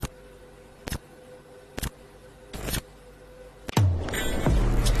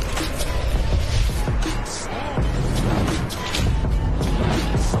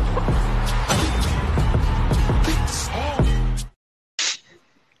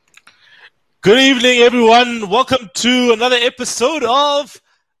Good evening, everyone. Welcome to another episode of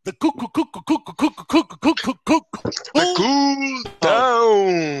the Cool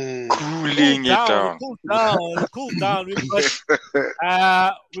Down. Cooling it down. Cool down.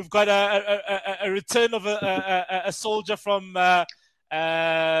 We've got a return of a soldier from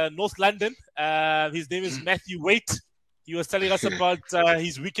North London. His name is Matthew Waite. He was telling us about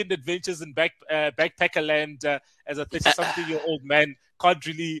his weekend adventures in backpacker land as a 30-something-year-old man. Can't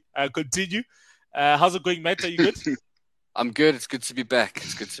really continue. How's it going, Matt? Are you good? I'm good. It's good to be back.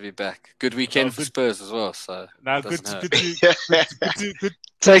 Good weekend for Spurs as well. So good.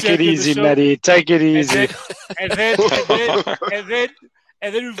 Take it easy, Matty. Take it easy. And then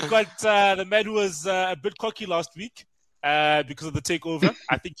we've got the man who was a bit cocky last week because of the takeover.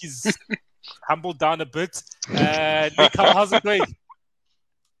 I think he's humbled down a bit. Nick, how's it going?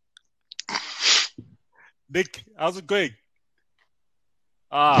 Nick, how's it going?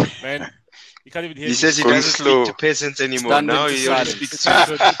 Man. You can't even hear He says he doesn't speak to peasants anymore. Now he only speaks to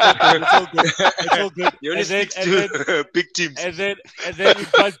It's all good. He only speaks to big teams. And then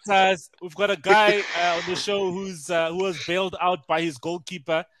we've got a guy on the show who was bailed out by his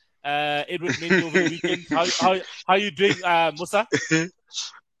goalkeeper, Edward Mendy, over the weekend. How are you doing, Musa?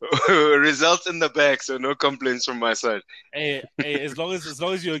 Results in the bag, so no complaints from my side. Hey, as long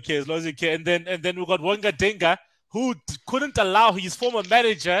as you're okay, And then we've got Wanga Denga, who couldn't allow his former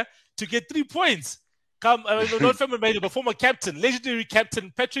manager to get 3 points. Not former manager, but former captain, legendary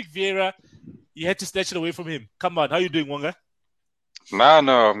captain Patrick Vieira. You had to snatch it away from him. Come on, how are you doing, Wanga? No,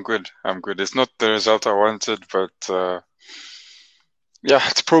 I'm good. It's not the result I wanted, but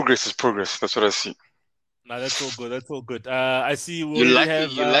it's progress. That's what I see. No, that's all good. I see you're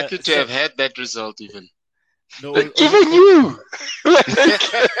lucky to have had that result, even. No, even you. Leave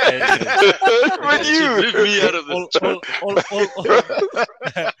me out of this.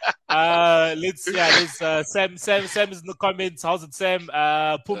 Sam is in the comments. How's it, Sam?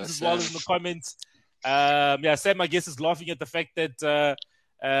 Pooms as well is in the comments. Sam, I guess, is laughing at the fact that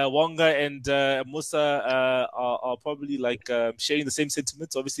Wanga and Musa are probably sharing the same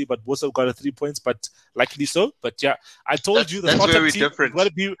sentiments, obviously, but Musa got 3 points, but luckily so. But yeah, I told you the startup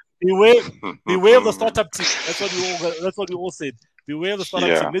team. Beware of the startup team. That's what we all said. Beware of the startup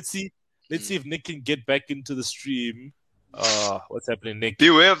team. Let's see if Nick can get back into the stream. What's happening, Nick?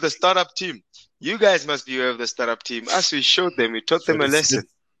 Beware of the startup team. You guys must beware of the startup team. As we showed them, we taught them a lesson.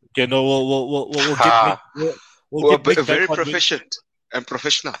 Okay, no, we'll get Nick. We're very proficient and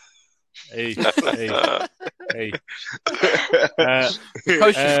professional. Hey. As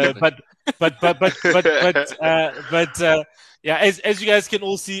you guys can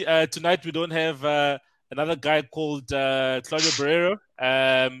all see, tonight we don't have another guy called Claudio Barrero.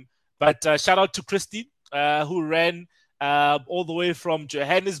 But shout out to Christine, who ran all the way from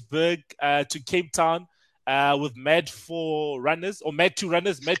Johannesburg to Cape Town with Mad 2 Runners. Mad 2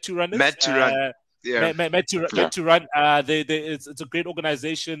 Run. Mad to Run. It's a great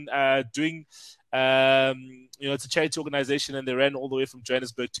organization doing. It's a charity organization, and they ran all the way from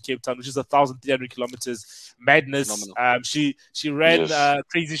Johannesburg to Cape Town, which is 1,300 kilometers. Madness. She ran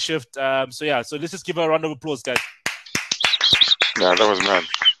crazy shift. So let's just give her a round of applause, guys. Yeah, that was mad.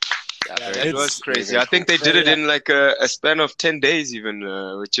 It was crazy. I think they did it in like a span of 10 days, even,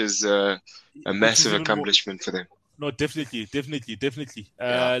 which is a massive accomplishment for them. No, definitely.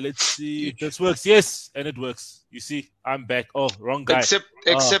 Let's see if this works. Yes, and it works. You see, I'm back. Oh, wrong guy. Except.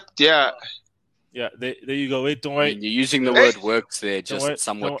 Yeah, there you go. Wait, don't worry. You're using the word works there, just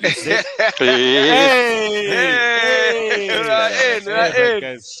somewhat. Hey!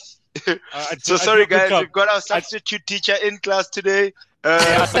 Sorry, guys. We've got our substitute teacher in class today. He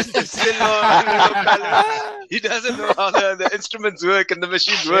doesn't know how the instruments work and the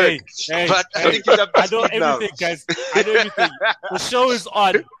machines work. But I think he's up to speed now. Guys. I know everything. The show is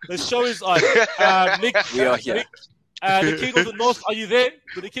on. Nick, we are here. Nick, the King of the North,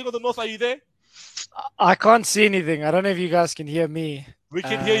 are you there? I can't see anything. I don't know if you guys can hear me. We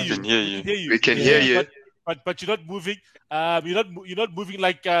can hear you. We can hear you. But you're not moving. You're not moving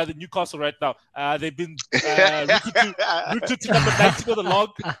like the Newcastle right now. They've been rooted to number 19 of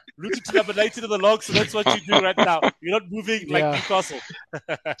the log. So that's what you do right now. You're not moving like Newcastle.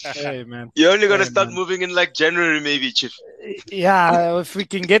 Hey man, you're only gonna start moving in like January, maybe, Chief. Yeah, if we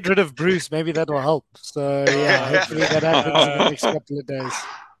can get rid of Bruce, maybe that will help. So hopefully that happens in the next couple of days.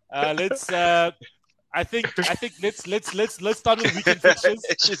 I think let's start with the weekend fixtures.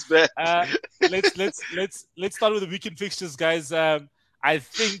 She's bad. Let's start with the weekend fixtures, guys. I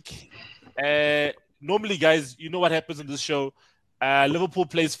think normally, guys, you know what happens on this show. Liverpool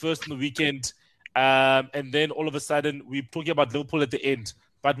plays first on the weekend, and then all of a sudden we're talking about Liverpool at the end.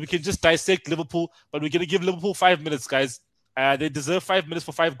 but we can just dissect Liverpool. But we're going to give Liverpool 5 minutes, guys. They deserve 5 minutes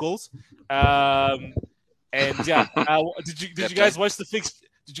for 5 goals. And yeah, did you guys watch the fixture?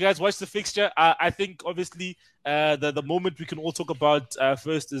 Did you guys watch the fixture? I think obviously the moment we can all talk about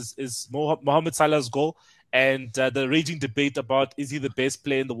first is Mohamed Salah's goal and the raging debate about is he the best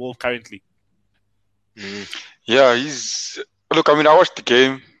player in the world currently? Yeah, he's. Look, I mean, I watched the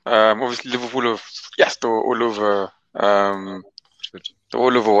game. Obviously, Liverpool they're all over. They're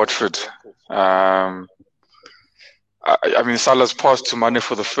all over Watford. I mean, Salah's pass to Mane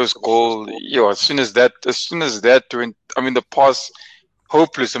for the first goal. As soon as that went, I mean, the pass,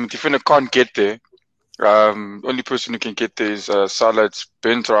 hopeless. I mean, defender can't get there. Only person who can get there is Salah. It's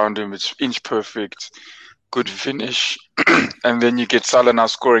bent around him. It's inch perfect. Good finish. And then you get Salah now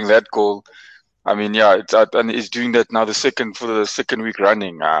scoring that goal. I mean, and he's doing that now for the second week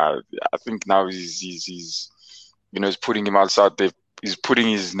running. I think now he's putting him outside there. He's putting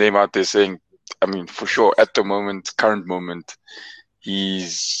his name out there saying, I mean, for sure, at the current moment,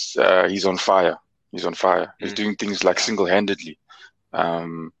 he's on fire. He's on fire. He's doing things like single-handedly,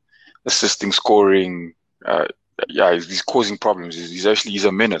 assisting, scoring. He's causing problems. He's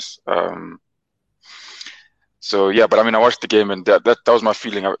a menace. But I mean, I watched the game and that was my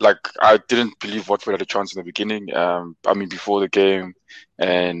feeling. I didn't believe Watford had a chance in the beginning. Before the game,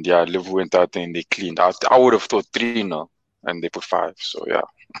 and Liverpool went out there and they cleaned. I would have thought 3-0 and they put 5. So yeah.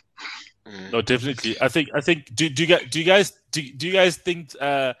 No, definitely. I think. Do you guys think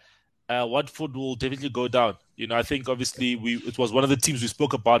Watford will definitely go down? I think obviously it was one of the teams we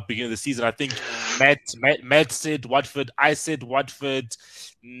spoke about beginning of the season. I think Matt said Watford. I said Watford.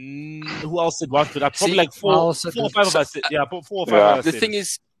 Who else said Watford? Probably like 4 or 5 of us. Yeah, 4 or 5 of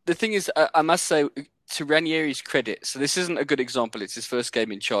us. The thing is, I must say, to Ranieri's credit, so this isn't a good example. It's his first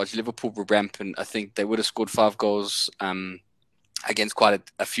game in charge. Liverpool were rampant. I think they would have scored 5 goals against quite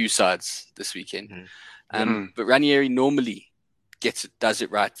a few sides this weekend. But Ranieri normally does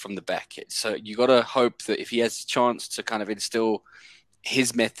it right from the back. So you got to hope that if he has a chance to kind of instill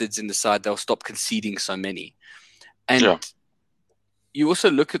his methods in the side, they'll stop conceding so many. And you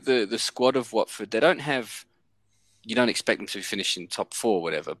also look at the squad of Watford. They don't have. You don't expect them to be finishing top 4 or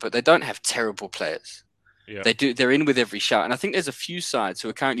whatever, but they don't have terrible players. Yeah. They're in with every shout. And I think there's a few sides who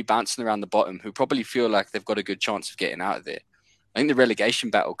are currently bouncing around the bottom who probably feel like they've got a good chance of getting out of there. I think the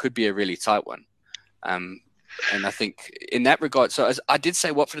relegation battle could be a really tight one. And I think in that regard, so as I did say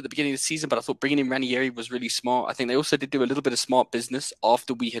Watford at the beginning of the season, but I thought bringing in Ranieri was really smart. I think they also did do a little bit of smart business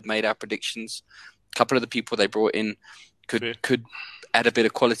after we had made our predictions. A couple of the people they brought in could add a bit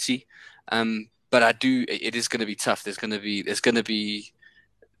of quality. But it is going to be tough. There's going to be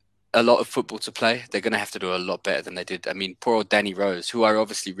a lot of football to play. They're going to have to do a lot better than they did. I mean, poor old Danny Rose, who I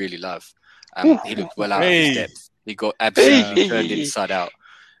obviously really love. He looked well out of his depth. He got absolutely turned inside out.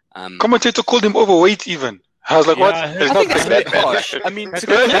 Commentator called him overweight even. I was like, what? I think that's a bit harsh. I mean, to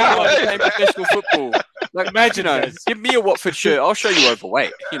go down and play professional football, like, imagine, give me a Watford shirt, I'll show you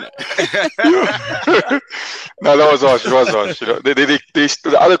overweight, No, that was harsh. It was harsh.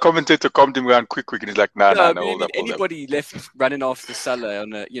 The other commentator calmed him down quick, and he's like, no. Anybody left running after Salah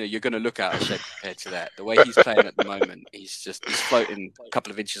on you're going to look at a shape compared to that. The way he's playing at the moment, he's floating a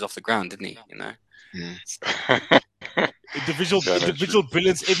couple of inches off the ground, isn't he? Individual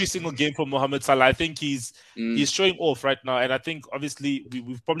brilliance every single game from Mohamed Salah. I think he's showing off right now, and I think obviously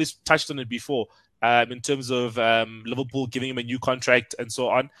we've probably touched on it before in terms of Liverpool giving him a new contract and so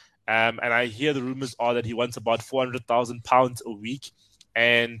on. And I hear the rumors are that he wants about £400,000 a week,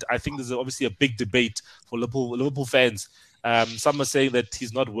 and I think there's obviously a big debate for Liverpool fans. Some are saying that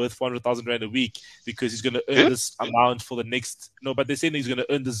he's not worth 400,000 rand a week because he's going to earn this amount for the next. No, but they're saying he's going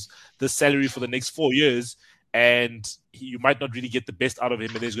to earn this salary for the next 4 years, and you might not really get the best out of him,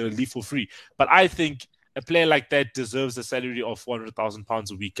 and he's going to leave for free. But I think a player like that deserves a salary of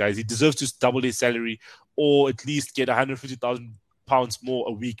 £400,000 a week, guys. He deserves to double his salary, or at least get £150,000 more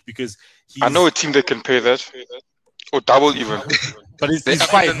a week, because I know a team that can pay that. Or double even. But he's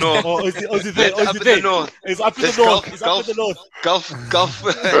fine. It's up in the north. It's up in the north. Golf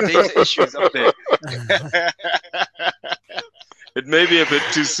data issues up there. It may be a bit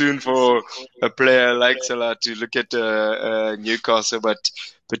too soon for a player like Salah to look at Newcastle, but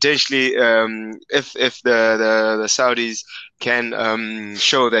potentially, if the Saudis can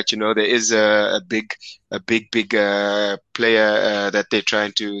show that there is a big player that they're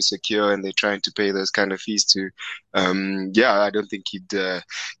trying to secure and they're trying to pay those kind of fees to, I don't think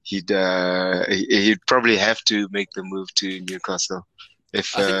he'd probably have to make the move to Newcastle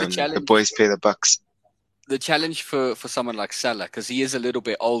if the boys pay the bucks. The challenge for someone like Salah, because he is a little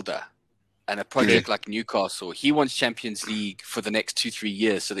bit older, And a project like Newcastle, he wants Champions League for the next 2-3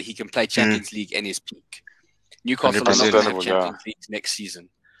 years so that he can play Champions League in his peak. Newcastle are not going to have Champions League next season.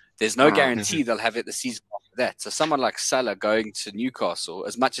 There's no guarantee they'll have it the season after that. So someone like Salah going to Newcastle,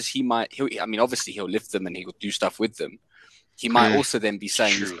 as much as he might, obviously he'll lift them and he'll do stuff with them. He might also then be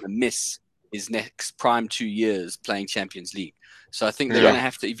saying he's going to miss his next prime 2 years playing Champions League. So I think they're going to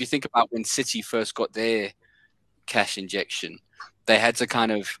have to, if you think about when City first got their cash injection, they had to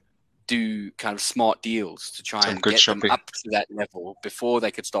kind of do kind of smart deals to try and get them up to that level before they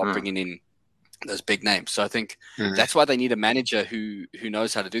could start bringing in those big names. So I think that's why they need a manager who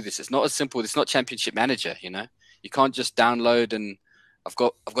knows how to do this. It's not as simple. It's not Championship Manager, you know. You can't just download and I've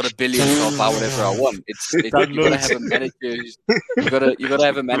got $1 billion, so I'll buy whatever I want. You got to have a manager. You got to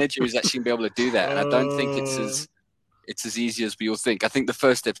have a manager who's actually going to be able to do that. And I don't think it's as easy as we all think. I think the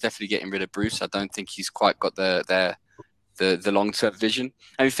first step's definitely getting rid of Bruce. I don't think he's quite got the long-term vision.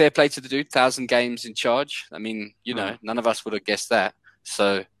 I mean, fair play to the dude. 1,000 games in charge. I mean, you know, none of us would have guessed that.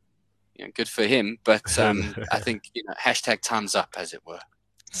 So, you know, good for him. But I think, you know, hashtag time's up, as it were.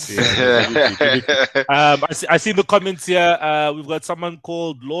 I see the comments here. We've got someone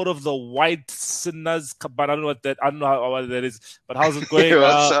called Lord of the White Sinners, but I don't know what that is. But how's it going?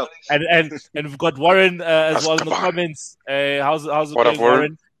 What's up? And we've got Warren as well in the comments. How's it going,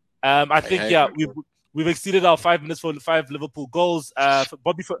 Warren? I think we've exceeded our 5 minutes for 5 Liverpool goals.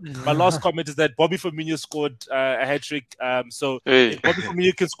 My last comment is that Bobby Firmino scored a hat trick. So if Bobby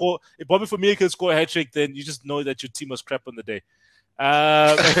Firmino can score a hat trick, then you just know that your team was crap on the day.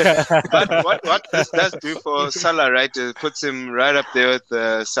 But what this does do for Salah, right? It puts him right up there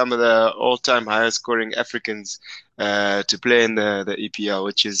with some of the all-time highest scoring Africans to play in the EPL,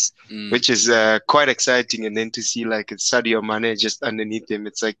 which is quite exciting. And then to see like Sadio Mane just underneath him,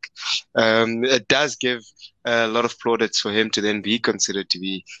 it's like it does give a lot of plaudits for him to then be considered to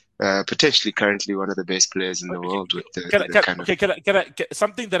be potentially currently one of the best players in the world.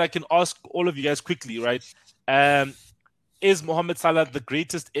 Something that I can ask all of you guys quickly, right? Is Mohamed Salah the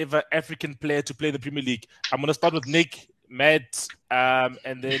greatest ever African player to play in the Premier League? I'm going to start with Nick, Matt,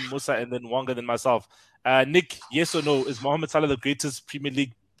 and then Musa, and then Wanga, then myself. Nick, yes or no? Is Mohamed Salah the greatest Premier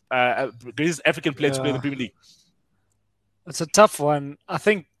League, greatest African player to play in the Premier League? It's a tough one. I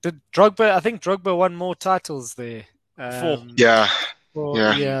think Drogba won more titles there. 4.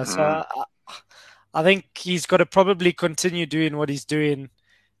 So I think he's got to probably continue doing what he's doing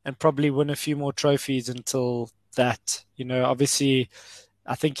and probably win a few more trophies until that, you know. Obviously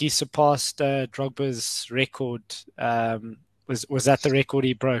I think he surpassed Drogba's record. Was that the record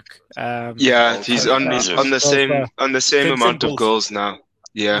he broke? He's on the same amount of goals now.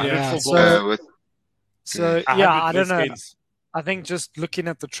 I don't know. I think just looking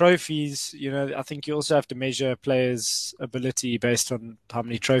at the trophies, you know, I think you also have to measure a player's ability based on how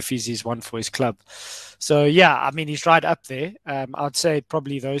many trophies he's won for his club. So I mean, he's right up there. I'd say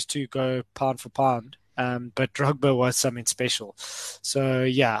probably those two go pound for pound. But Drogba was something special. So,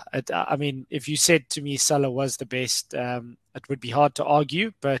 I mean, if you said to me Salah was the best, it would be hard to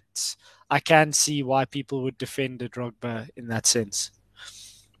argue, but I can see why people would defend Drogba in that sense.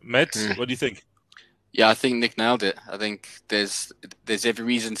 Matt, what do you think? Yeah, I think Nick nailed it. I think there's every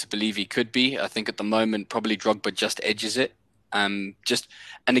reason to believe he could be. I think at the moment, probably Drogba just edges it. And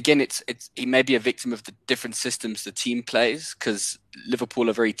again, it's he may be a victim of the different systems the team plays, because Liverpool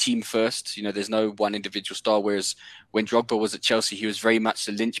are very team first. You know, there's no one individual star. Whereas when Drogba was at Chelsea, he was very much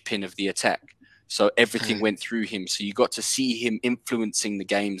the linchpin of the attack. So everything went through him. So you got to see him influencing the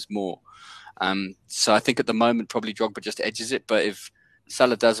games more. So I think at the moment, probably Drogba just edges it. But if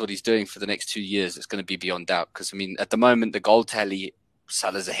Salah does what he's doing for the next 2 years, it's going to be beyond doubt. Because I mean, at the moment, the goal tally,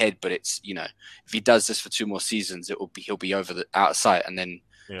 Salah's ahead, but it's, you know, if he does this for 2 more seasons, he'll be out of sight, and then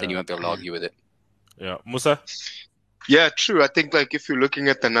you won't be able to argue with it. Yeah, Musa. Yeah, true. I think like if you're looking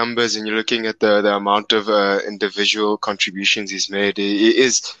at the numbers and you're looking at the amount of individual contributions he's made, he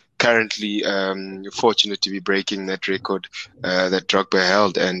is currently fortunate to be breaking that record that Drogba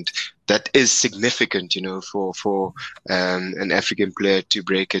held, and that is significant, you know, for an African player to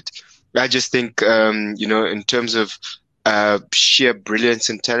break it. I just think, you know, in terms of sheer brilliance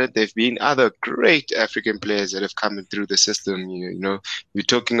and talent, there've been other great African players that have come in through the system. You know, we're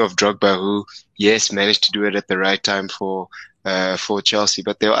talking of Drogba, who managed to do it at the right time for Chelsea,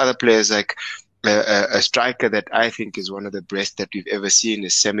 but there are other players like a striker that I think is one of the best that we've ever seen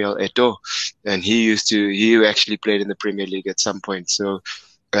is Samuel Eto'o, and he actually played in the Premier League at some point. So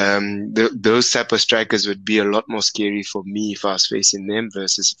those type of strikers would be a lot more scary for me if I was facing them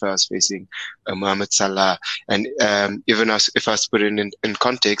versus if I was facing Mohamed Salah. And even if I was to put it in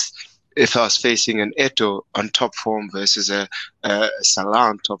context, if I was facing an Eto on top form versus a Salah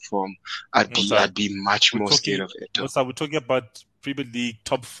on top form, I'd be much more scared of Eto. We're talking about Premier League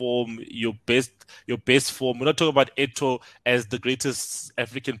top form, your best form. We're not talking about Eto as the greatest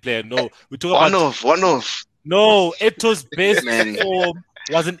African player. No, we're talking about one off. No, Eto's best form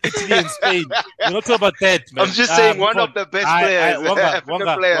was in Italy and Spain. We're not talking about that, man. I'm just saying one of the best players.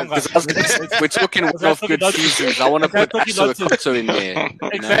 We're talking of good seasons. I want to put Koto in there.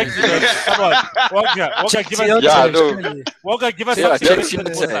 Exactly. Come on. Wonga, give us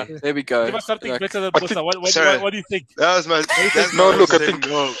something. There we go. Give us something better than Bosa. What do you think? That was my...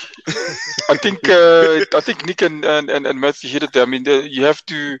 I think Nick and Matthew hit it there. I mean, you have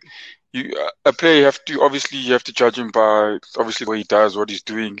to... a player you have to judge him by obviously what he does, what he's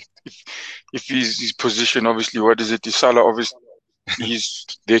doing. If his position, obviously, what is it? Salah, obviously, he's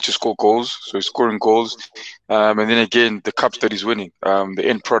there to score goals, so he's scoring goals. And then again, the cups that he's winning, the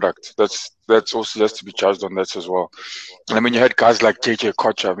end product, that's also has to be judged on that as well. And I mean, you had guys like JJ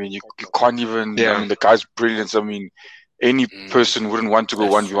Kocha. I mean, you can't even. I mean, the guy's brilliant. I mean, any person wouldn't want to go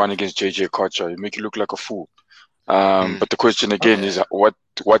 1v1 against JJ Kocha. You make you look like a fool. But the question again is what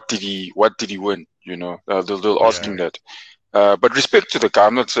did he win? You know, they'll ask him that. But respect to the guy.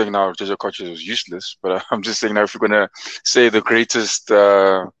 I'm not saying now JJ Kocha was useless, but I'm just saying now if we're gonna say the greatest,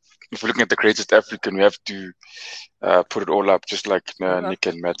 if we're looking at the greatest African, we have to put it all up, just like Nick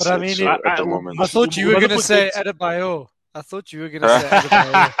and Matt said. I mean, at the moment, I thought you were gonna say Adebayo. Look,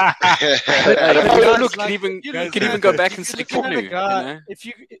 can even go back and say Kanu. If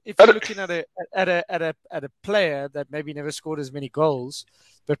you're looking at a player that maybe never scored as many goals,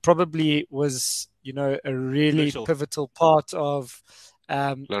 but probably was, you know, a really pivotal part of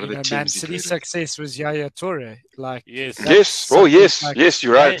Man City's success was Yaya Toure. Like, yes,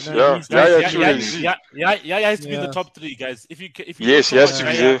 you're right. Yaya has to be in the top three, guys. If you he has to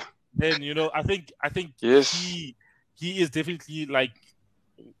be there. Then you know, I think yes. He is definitely like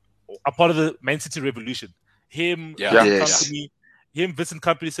a part of the Man City revolution. Him, Company, Vincent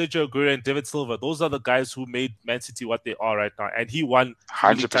Kompany, Sergio Aguero, and David Silva. Those are the guys who made Man City what they are right now. And he won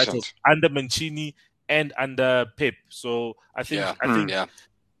 100% titles under Mancini and under Pep. So I think,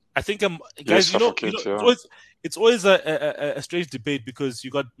 guys, it's always a strange debate because you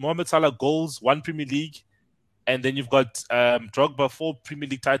got Mohamed Salah goals, 1 Premier League. And then you've got Drogba 4 Premier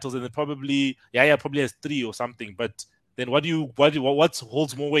League titles, and then probably probably has 3 or something. But then what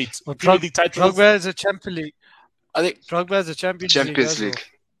holds more weight? Well, Premier League titles. Drogba is a Champions League. I think Drogba is a Champions League.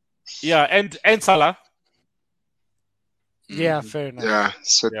 Yeah, and Salah. Yeah, fair enough. Yeah,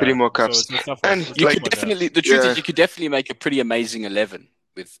 so 3 more cups. So and you could definitely, the truth is, you could definitely make a pretty amazing 11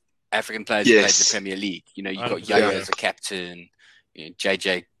 with African players who played the Premier League. You know, you've got Yaya as a captain, you know,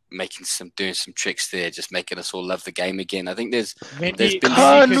 JJ doing some tricks there, just making us all love the game again. I think there's been Mendy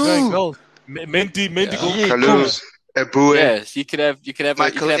goal. Kalu, Eboué. Yes, you could have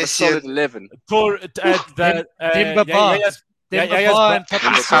a solid 11. Demba Ba and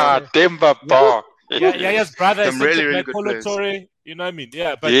Demba Ba. Yaya's brother is really Paulo Torre. You know what I mean?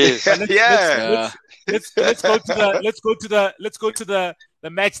 Yeah, but let's go to the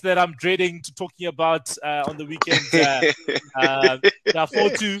match that I'm dreading to talking about on the weekend.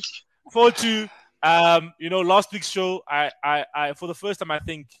 4-2. You know, last week's show, I for the first time I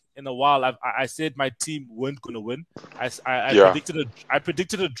think in a while, I said my team weren't going to win. I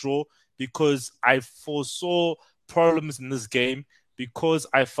predicted a draw because I foresaw problems in this game because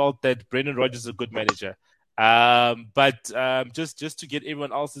I felt that Brendan Rodgers is a good manager. But just to get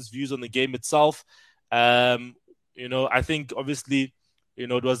everyone else's views on the game itself, you know, I think obviously, you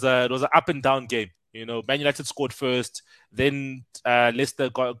know, it was an up and down game. You know, Man United scored first, then Leicester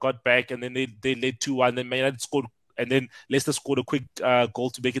got back, and then they led 2-1. Then Man United scored, and then Leicester scored a quick goal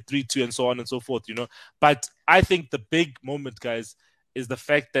to make it 3-2, and so on and so forth. You know, but I think the big moment, guys, is the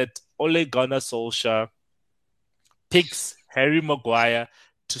fact that Ole Gunnar Solskjaer picks Harry Maguire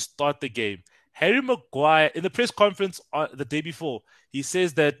to start the game. Harry Maguire, in the press conference the day before, he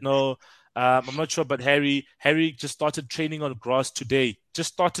says that, no, I'm not sure, but Harry just started training on grass today. He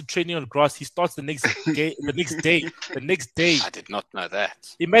starts the next day. I did not know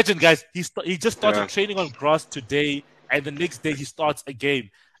that. Imagine, guys, he just started training on grass today, and the next day he starts a game.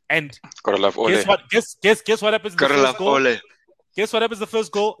 And gotta love Ole. Guess what happens in the first goal? Ole. Guess what happens in the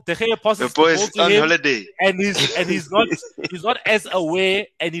first goal? De Gea passes the boys the ball to on him, holiday, and he's not as aware,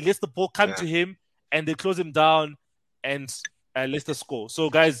 and he lets the ball come to him, and they close him down, and Leicester score. So,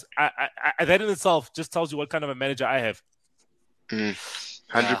 guys, that in itself just tells you what kind of a manager I have.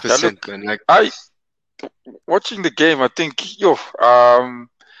 100%. Watching the game, I think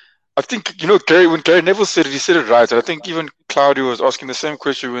I think when Gary Neville said it, he said it right. And I think even Claudio was asking the same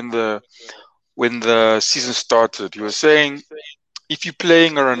question when the season started. He was saying, if you're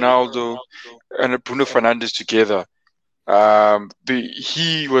playing a Ronaldo and a Bruno Fernandes together,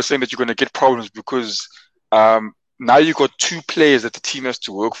 he was saying that you're going to get problems because now you've got two players that the team has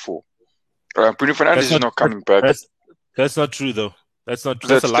to work for. Bruno Fernandes is not coming back. That's not true, though. That's not true.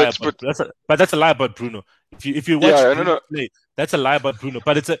 That's a lie. But that's a lie about Bruno. If you watch Bruno play, that's a lie about Bruno.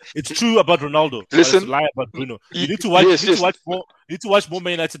 But it's true about Ronaldo. Listen, it's a lie about Bruno. You need to watch. You need to watch more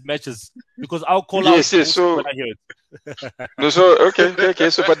Man United matches because I'll call out. Yes. So when I hear it. no, so okay.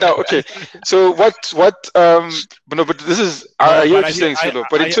 So but now, okay. So what? But this is I hear what you're saying, Silo.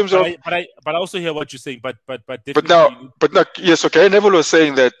 But in terms of, I also hear what you're saying. But now, yes. Okay, Neville was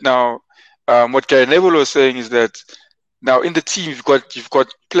saying that now. What Gary Neville was saying is that now in the team you've got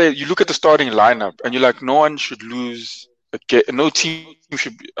play. You look at the starting lineup and you're like, no one should lose a game. No team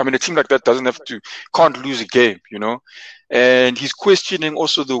should. A team like that can't lose a game, And he's questioning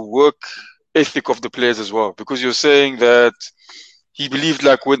also the work ethic of the players as well, because you're saying that he believed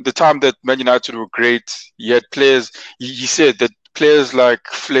like when the time that Man United were great, he had players. He said that players like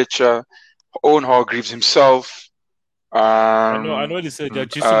Fletcher, Owen Hargreaves himself. I know what he said.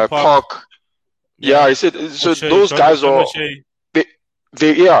 Park. Yeah, he said so. Those guys are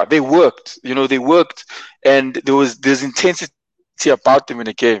they worked. They worked, and there's intensity about them in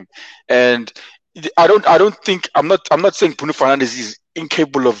the game. And I don't think I'm not saying Bruno Fernandes is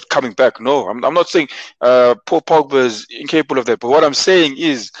incapable of coming back. No, I'm not saying Paul Pogba is incapable of that. But what I'm saying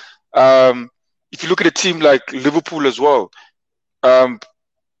is, if you look at a team like Liverpool as well,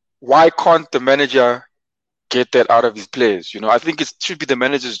 why can't the manager get that out of his players? I think it should be the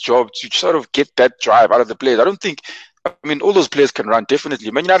manager's job to sort of get that drive out of the players. I don't think, all those players can run, definitely.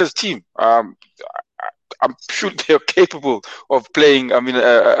 Man United's team, I'm sure they're capable of playing, a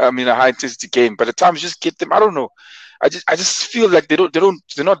high intensity game, but at times just get them. I don't know. I just feel like they're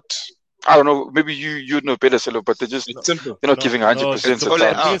not. I don't know. Maybe you'd know better, Silo, but they're not giving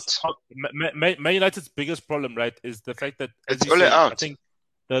 100%. Man United's biggest problem, right, is the fact that it's all out. I think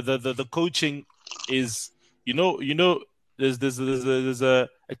the coaching is. There's a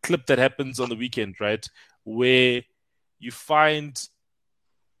clip that happens on the weekend, right, where you find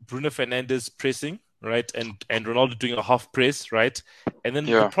Bruno Fernandes pressing, right, and Ronaldo doing a half press, right, and then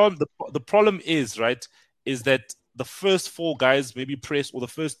the problem is, right, is that the first four guys maybe press, or the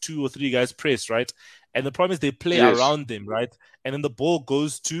first 2 or 3 guys press, right, and the problem is they play around them, right, and then the ball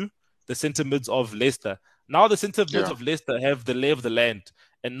goes to the centre mids of Leicester. Now the centre mids of Leicester have the lay of the land,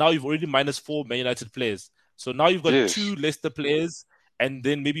 and now you've already -4 Man United players. So now you've got 2 Leicester players, and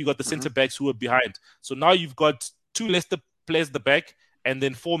then maybe you got the centre backs who are behind. So now you've got 2 Leicester players at the back, and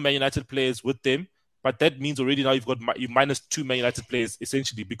then 4 Man United players with them. But that means already now you've -2 Man United players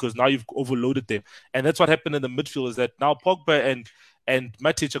essentially, because now you've overloaded them. And that's what happened in the midfield, is that now Pogba and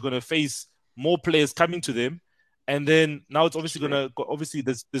Matic are going to face more players coming to them. And then now it's obviously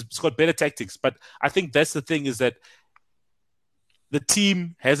it's got better tactics. But I think that's the thing, is that the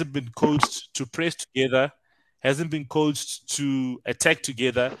team hasn't been coached to press together, hasn't been coached to attack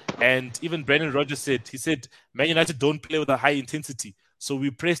together. And even Brendan Rodgers said, Man United don't play with a high intensity, so we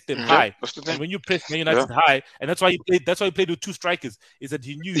press them high. And when you press Man United high, and that's why he played with 2 strikers, is that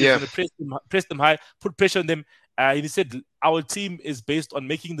he knew he was going to press them high, put pressure on them. And he said, our team is based on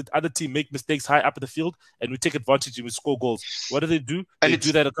making the other team make mistakes high up in the field, and we take advantage and we score goals. What do? They do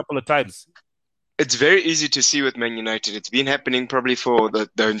that a couple of times. It's very easy to see with Man United. It's been happening probably for the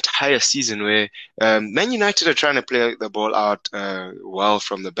entire season, where Man United are trying to play the ball out well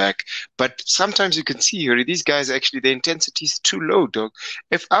from the back. But sometimes you can see these guys, actually, the intensity is too low, dog.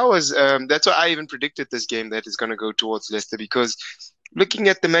 If I was, that's why I even predicted this game that it's going to go towards Leicester, because looking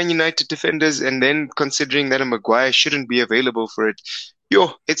at the Man United defenders and then considering that a Maguire shouldn't be available for it,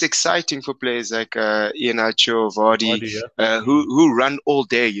 it's exciting for players like Iheanacho, Vardy, who run all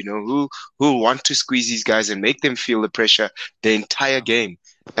day, who want to squeeze these guys and make them feel the pressure the entire game.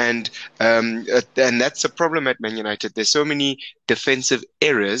 And that's a problem at Man United. There's so many defensive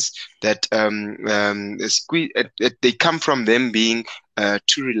errors that they come from them being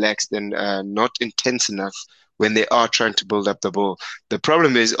too relaxed and not intense enough when they are trying to build up the ball. The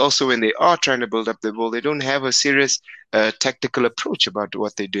problem is also, when they are trying to build up the ball, they don't have a serious tactical approach about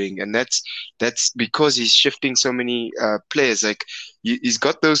what they're doing. And that's because he's shifting so many players. Like, he's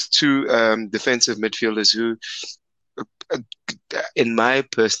got those 2 defensive midfielders who, in my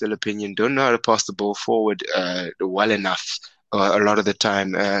personal opinion, don't know how to pass the ball forward well enough. a lot of the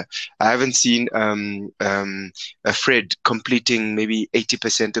time. I haven't seen Fred completing maybe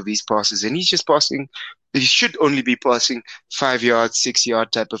 80% of his passes, and he's just passing. He should only be passing 5 yard, 6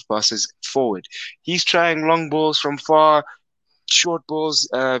 yard type of passes forward. He's trying long balls from far, short balls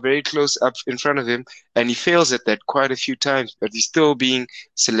very close up in front of him, and he fails at that quite a few times. But he's still being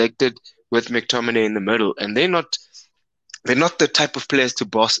selected with McTominay in the middle, and they're not the type of players to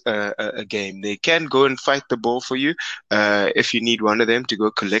boss a game. They can go and fight the ball for you if you need one of them to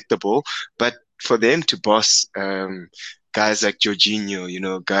go collect the ball. But for them to boss guys like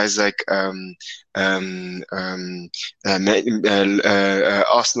Jorginho, guys like Arsenal's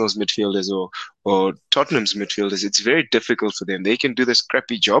midfielders or Tottenham's midfielders, it's very difficult for them. They can do the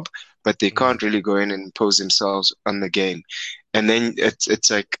scrappy job, but they can't really go in and impose themselves on the game. And then it's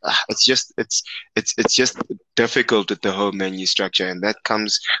like it's just difficult with the whole menu structure, and that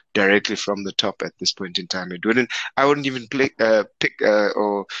comes directly from the top at this point in time. I wouldn't even pick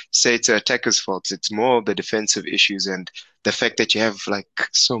or say it's an attacker's fault. It's more the defensive issues and the fact that you have like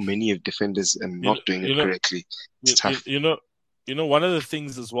so many of defenders and not doing it correctly. It's tough. One of the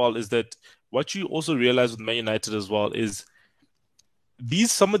things as well is that what you also realize with Man United as well is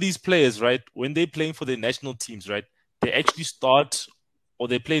some of these players, right, when they're playing for their national teams, right, they actually start or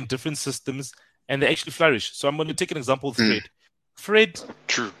they play in different systems and they actually flourish. So I'm going to take an example of Fred. Fred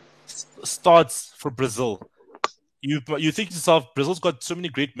starts for Brazil. You think to yourself, Brazil's got so many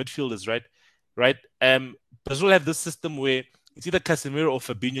great midfielders, right? Right? Brazil have this system where it's either Casemiro or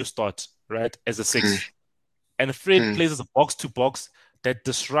Fabinho start, right, as a six. And Fred plays as a box-to-box that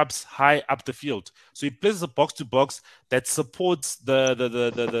disrupts high up the field. So he plays as a box-to-box that supports the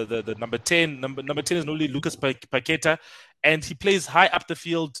number 10. Number 10 is normally Lucas Paqueta, and he plays high up the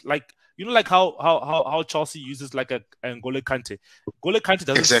field, like how Chelsea uses like a N'Golo Kante. N'Golo Kante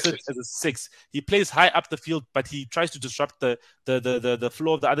doesn't sit as a six. He plays high up the field, but he tries to disrupt the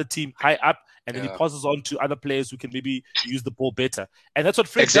flow of the other team high up, and then he passes on to other players who can maybe use the ball better. And that's what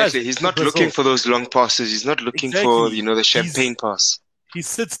Fred does. He's not looking for those long passes. He's not looking for the champagne pass. He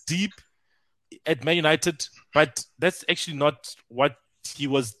sits deep at Man United, but that's actually not what he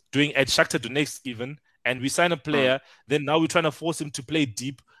was doing at Shakhtar Donetsk even. And we sign a player, then now we're trying to force him to play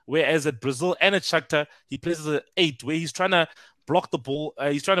deep. Whereas at Brazil and at Shakhtar, he plays as an 8, where he's trying to block the ball.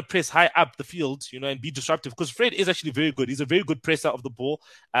 He's trying to press high up the field, and be disruptive. Because Fred is actually very good. He's a very good presser of the ball,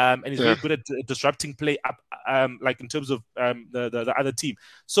 and he's very good at disrupting play up, like in terms of the other team.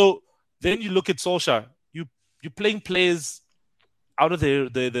 So then you look at Solskjaer. You're playing players out of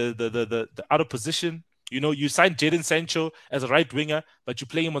the out of position. You signed Jadon Sancho as a right winger, but you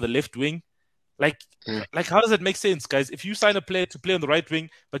play him on the left wing. Like how does that make sense, guys? If you sign a player to play on the right wing,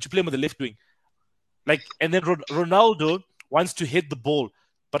 but you play him on the left wing, and then Ronaldo wants to hit the ball,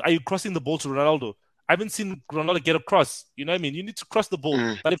 but are you crossing the ball to Ronaldo? I haven't seen Ronaldo get across. You know what I mean? You need to cross the ball.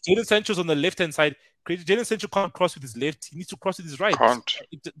 But if Jadon Sancho's on the left-hand side, Jadon Sancho can't cross with his left. He needs to cross with his right.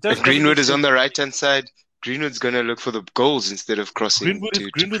 If Greenwood is on the right-hand side, Greenwood's going to look for the goals instead of crossing. Greenwood's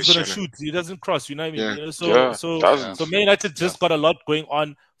going to shoot. He doesn't cross. You know what I mean? Yeah. So Man United just got a lot going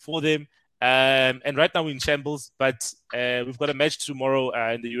on for them. And right now we're in shambles, but we've got a match tomorrow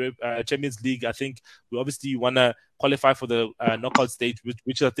in the Europe Champions League. I think we obviously want to qualify for the knockout stage,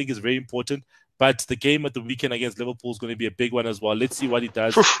 which I think is very important. But the game at the weekend against Liverpool is going to be a big one as well. Let's see what he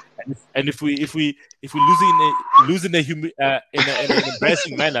does. And if we lose in an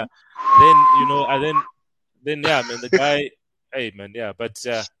embarrassing manner, then yeah, man, the guy, hey man, yeah, but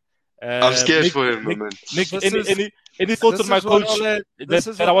I'm scared for him, man. Nick, any thoughts on my coach that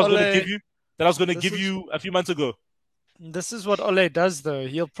I was going to give you? That I was going to give you a few months ago. This is what Ole does, though.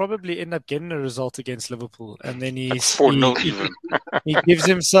 He'll probably end up getting a result against Liverpool, and then he gives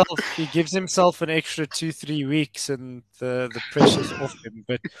himself an extra 2-3 weeks, and the pressure's off him.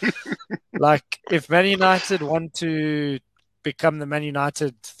 But like, if Man United want to become the Man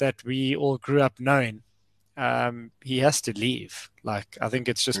United that we all grew up knowing, he has to leave. Like, I think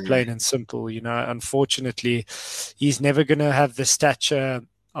it's just plain and simple. Unfortunately, he's never going to have the stature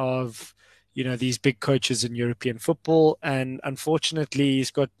of these big coaches in European football, and unfortunately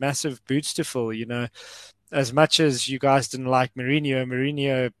he's got massive boots to fill. As much as you guys didn't like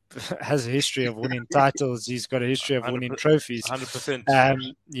Mourinho has a history of winning titles. He's got a history of winning trophies.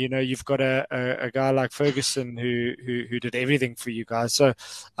 100%. You've got a guy like Ferguson who did everything for you guys. So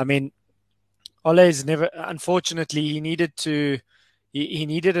I mean, Ole's never, unfortunately, he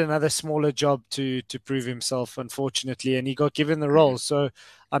needed another smaller job to prove himself, unfortunately, and he got given the role. So,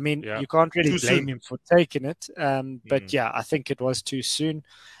 I mean, you can't really blame him for taking it. But yeah, I think it was too soon.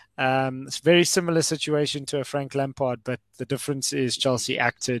 It's a very similar situation to a Frank Lampard, but the difference is Chelsea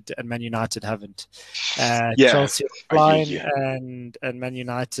acted and Man United haven't. Chelsea are flying and Man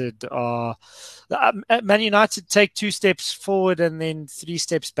United are... Man United take 2 steps forward and then 3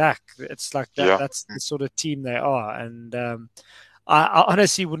 steps back. It's like that. Yeah. That's the sort of team they are. And I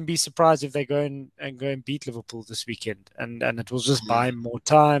honestly wouldn't be surprised if they go and beat Liverpool this weekend, and it will just buy them more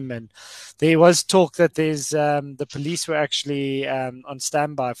time. And there was talk that there's the police were actually on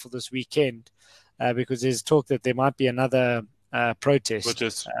standby for this weekend because there's talk that there might be another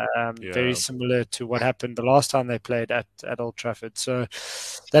protest, very similar to what happened the last time they played at Old Trafford. So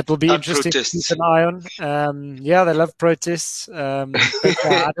that will be interesting to keep an eye on. They love protests. I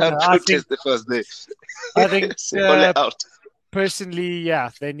think the first day. I think personally,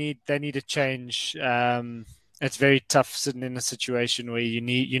 they need a change. It's very tough sitting in a situation where you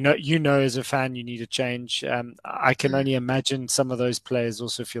need, as a fan, you need a change. I can only imagine some of those players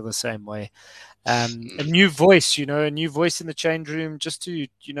also feel the same way. A new voice, a new voice in the change room, just to,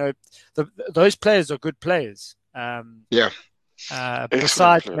 those players are good players.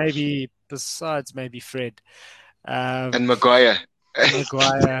 Besides maybe Fred. And Maguire. And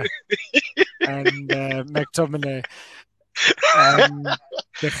McTominay. And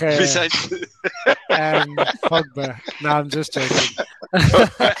Pogba. No, I'm just joking.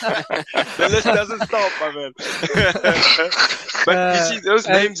 The list doesn't stop, my man. But you see those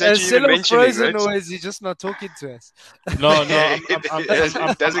names that you even mentioning, right? Noise, he's just not talking to us. No,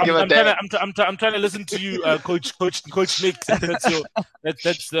 I'm trying to listen to you, Coach Nick.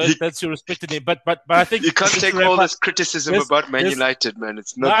 That's your respected name. But I think you can't take all this criticism about Man United, man.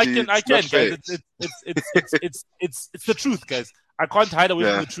 It's not. I can, guys. It's the truth, guys. I can't hide away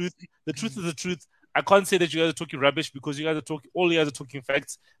from the truth. The truth is the truth. I can't say that you guys are talking rubbish because you guys are talking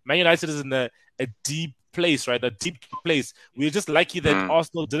facts. Man United is in a deep place, right? A deep place. We're just lucky that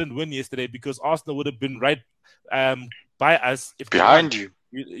Arsenal didn't win yesterday because Arsenal would have been right by us if behind you.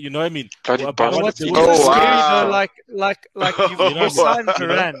 You know what I mean? Like you signed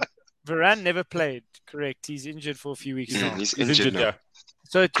Varane. Varane never played. Correct. He's injured for a few weeks now. He's injured now. Yeah.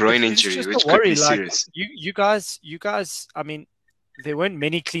 So groin injury, which could be serious. You guys. I mean, there weren't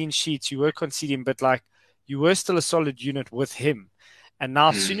many clean sheets. You were conceding, but you were still a solid unit with him. And now,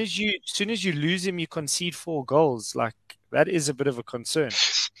 as soon as you lose him, you concede 4 goals. That is a bit of a concern.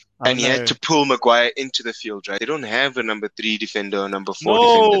 And he had to pull Maguire into the field, right? They don't have a number 3 defender or number 4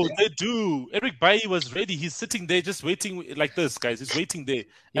 defender. No, they do. Eric Bailly was ready. He's sitting there just waiting like this, guys. He's waiting there.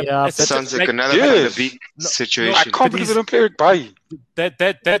 Yeah, that sounds like another kind of beat situation. I can't believe they don't play Eric Bailly.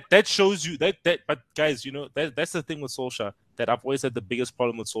 That shows you that. But guys, that's the thing with Solskjaer that I've always had the biggest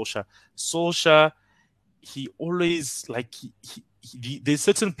problem with Solskjaer. Solskjaer, he always there's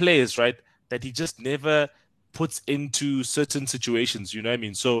certain players, right, that he just never puts into certain situations, you know what I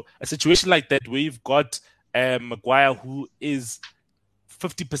mean? So a situation like that where you've got Maguire who is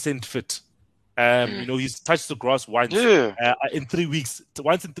 50% fit. He's touched the grass once in 3 weeks.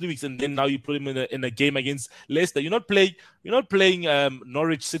 And then now you put him in a game against Leicester. You're not playing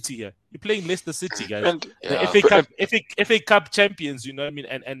Norwich City here. You're playing Leicester City, guys. FA Cup champions, you know what I mean?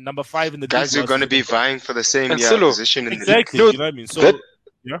 And number 5 in the guys are going to be vying for the same position in the league. You know what I mean? So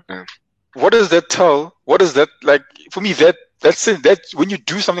what does that tell? What is that like? For me, that's when you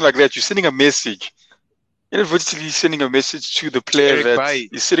do something like that, you're sending a message. You're virtually sending a message to the player that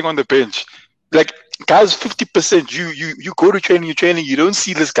is sitting on the bench. Like, guys, 50%. You go to training, you don't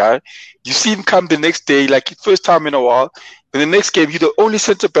see this guy. You see him come the next day, like first time in a while. Then the next game, you're the only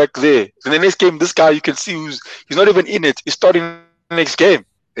centre back there. Then the next game, this guy you can see he's not even in it. He's starting the next game.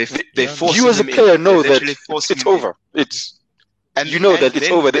 They force you as a player know that it's over. That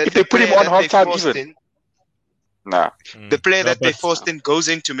it's over. If they put him on half time, even. The player that they forced in goes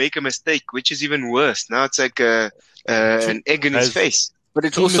in to make a mistake, which is even worse. Now it's like an egg in his face. But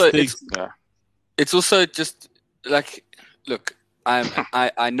it's also just like, look,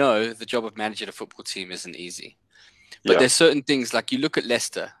 I know the job of managing a football team isn't easy, but there's certain things like you look at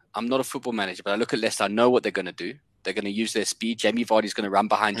Leicester. I'm not a football manager, but I look at Leicester. I know what they're going to do. They're going to use their speed. Jamie Vardy's going to run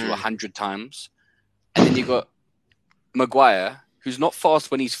behind you 100 times, and then you got Maguire, who's not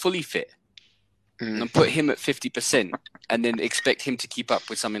fast when he's fully fit. And put him at 50% and then expect him to keep up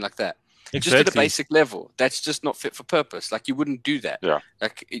with something like that. Exactly. Just at a basic level, that's just not fit for purpose. Like, you wouldn't do that. Yeah.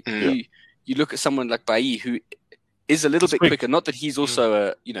 Like, you look at someone like Bailly, who is a little bit quicker. Not that he's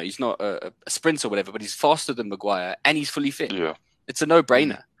also he's not a sprinter or whatever, but he's faster than Maguire and he's fully fit. Yeah. It's a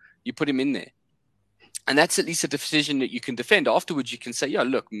no-brainer. You put him in there. And that's at least a decision that you can defend. Afterwards, you can say,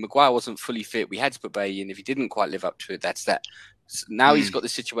 look, Maguire wasn't fully fit. We had to put Bailly in. If he didn't quite live up to it, that's that. So now he's got the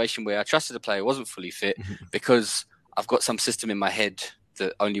situation where I trusted the player wasn't fully fit because I've got some system in my head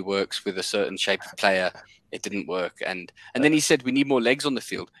that only works with a certain shape of player. It didn't work, and then he said we need more legs on the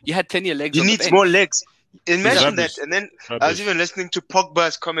field. You had plenty of legs. You on need the bench. more legs. Imagine Rubbish. that. And then Rubbish. I was even listening to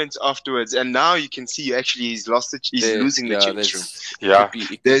Pogba's comments afterwards, and now you can see actually he's losing the change room. Yeah.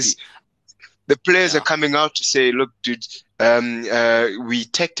 The players are coming out to say, look, dude, we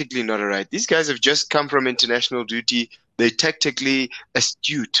tactically not alright. These guys have just come from international duty. They're tactically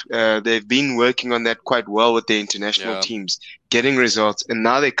astute. They've been working on that quite well with their international teams, getting results. And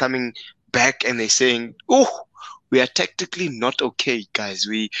now they're coming back and they're saying, oh, we are tactically not okay, guys.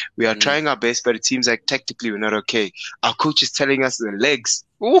 We are trying our best, but it seems like tactically we're not okay. Our coach is telling us the legs.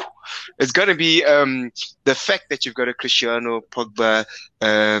 Ooh, it's going to be the fact that you've got a Cristiano, Pogba,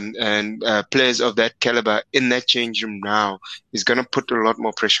 and players of that caliber in that change room now is going to put a lot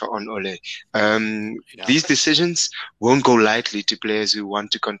more pressure on Ole. These decisions won't go lightly to players who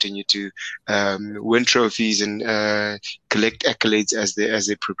want to continue to win trophies and collect accolades as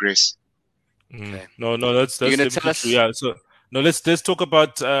they progress. Okay. No, that's true. Yeah. So no, let's talk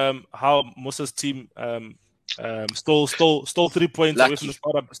about how Musa's team stole 3 points away from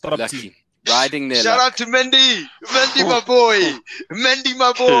the startup team. Riding their Shout out to Mendy, my boy,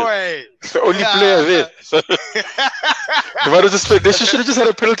 my boy. It's the only player there. They should have just had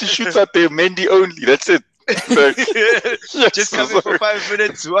a penalty shootout there, Mendy only. That's it. Just come in for 5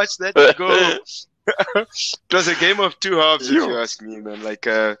 minutes, watch that go. It was a game of two halves, if you ask me, man. Like,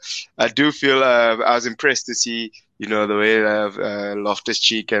 I do feel I was impressed to see, the way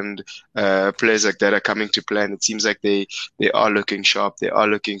Loftus-Cheek and players like that are coming to play. And it seems like they are looking sharp, they are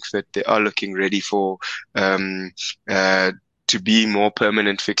looking fit, they are looking ready for to be more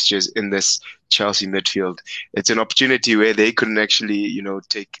permanent fixtures in this Chelsea midfield. It's an opportunity where they couldn't actually,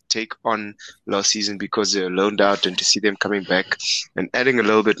 take on last season because they're loaned out, and to see them coming back and adding a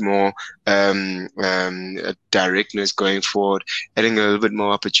little bit more directness going forward, adding a little bit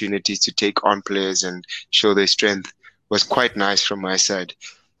more opportunities to take on players and show their strength was quite nice from my side.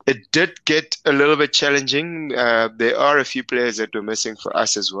 It did get a little bit challenging. There are a few players that were missing for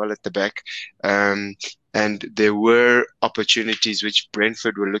us as well at the back. And there were opportunities which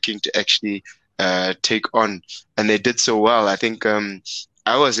Brentford were looking to actually take on, and they did so well. I think I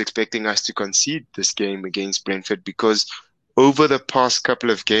was expecting us to concede this game against Brentford because over the past couple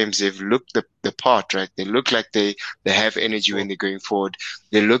of games, they've looked the part, right? They look like they have energy when they're going forward.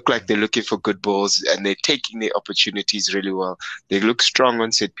 They look like they're looking for good balls, and they're taking their opportunities really well. They look strong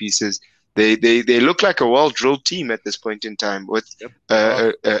on set pieces. They look like a well-drilled team at this point in time with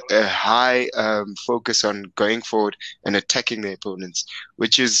a high focus on going forward and attacking their opponents,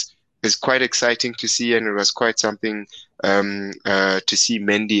 which is quite exciting to see, and it was quite something to see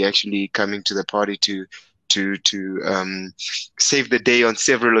Mendy actually coming to the party to save the day on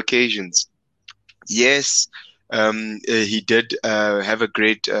several occasions. Yes, he did have a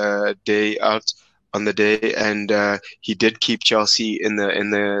great day out on the day, and he did keep Chelsea in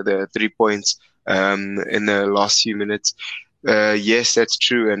the 3 points in the last few minutes. Yes, that's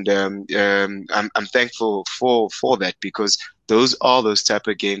true, and I'm thankful for that, because those are those type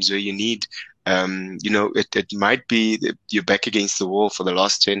of games where you need, it might be that you're back against the wall for the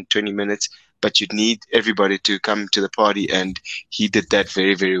last 10-20 minutes, but you need everybody to come to the party, and he did that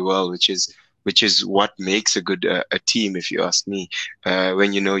very, very well, which is what makes a good a team, if you ask me.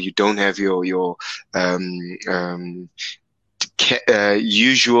 When you don't have your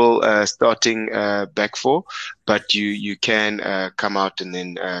usual starting back four, but you can come out and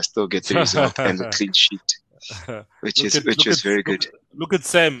then still get the result and the clean sheet, which is very good. Look at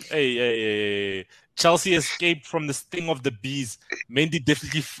Sam. Hey. Chelsea escaped from the sting of the bees. Mendy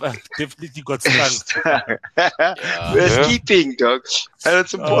definitely got stung. We're escaping, dog. And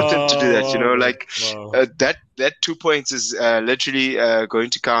it's important to do that, that 2 points is literally going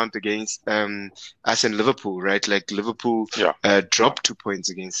to count against us and Liverpool, right? Like Liverpool dropped 2 points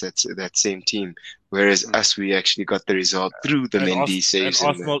against that same team, whereas us, we actually got the result through the Mendy saves.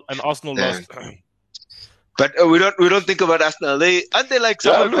 And Arsenal lost. But we don't think about Arsenal. Aren't they like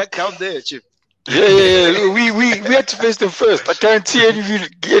someone back down there, Chip? Yeah. We had to face them first. I guarantee any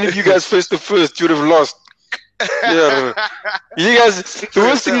of you guys faced them first, you would have lost. Yeah, you guys. The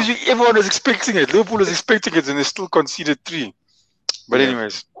worst thing is everyone was expecting it. Liverpool was expecting it, and they still conceded 3. But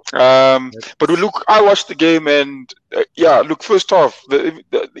anyways, but look, I watched the game, and look, first half,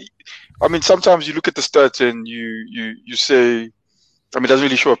 sometimes you look at the stats and you say, it doesn't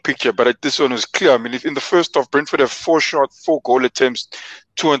really show a picture, but this one was clear. If in the first half, Brentford have 4 goal attempts,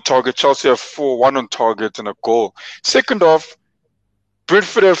 2 on target. Chelsea have 4, 1 on target and a goal. Second half,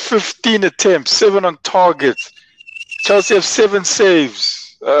 Brentford have 15 attempts, 7 on target. Chelsea have 7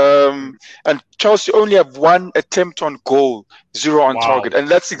 saves. And Chelsea only have 1 attempt on goal, 0 on target, and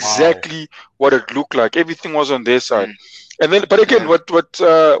that's exactly what it looked like. Everything was on their side. And then, but again,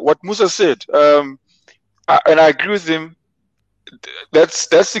 what Musa said, and I agree with him.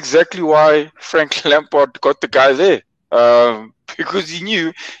 That's exactly why Frank Lampard got the guy there, because he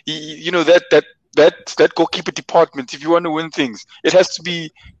knew, that goalkeeper department. If you want to win things, it has to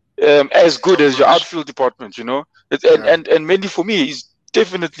be as good as your outfield department. And Mendy, for me, is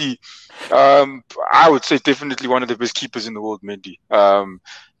definitely, I would say, definitely one of the best keepers in the world. Mendy, and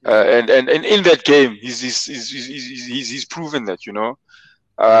in that game, he's proven that.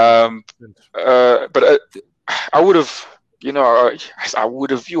 But I would have. I would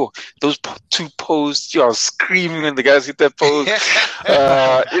have, those 2 posts, I was screaming when the guys hit that post.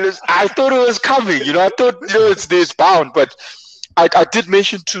 I thought it was coming, I thought, it's bound. But I did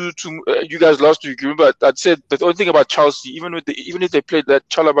mention to you guys last week, remember, I said the only thing about Chelsea, even if they played that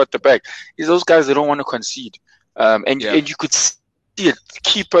Chalobah at the back, is those guys, they don't want to concede. And you could see it,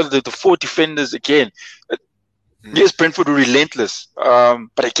 keeper, the 4 defenders again. Yes, Brentford were relentless.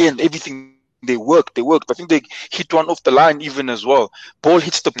 But again, everything, they worked. I think they hit one off the line even as well. Ball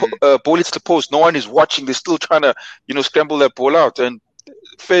hits the post. No one is watching. They're still trying to, scramble that ball out. And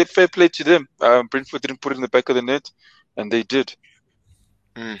fair play to them. Brentford didn't put it in the back of the net, and they did.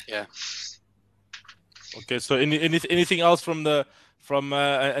 Yeah. Okay. So anything else from a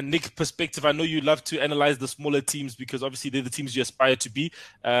Nick perspective? I know you love to analyze the smaller teams because obviously they're the teams you aspire to be.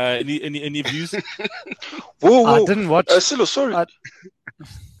 Any views? Whoa! I didn't watch. Silo, sorry.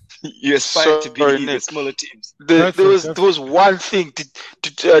 You aspire to be the smaller teams. There was one thing.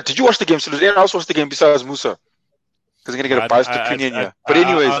 Did you watch the game? So did anyone else watch the game besides Musa? Because I'm gonna get a biased opinion here. But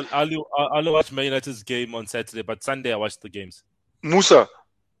anyways, I'll watch Man United's game on Saturday, but Sunday I watched the games. Musa,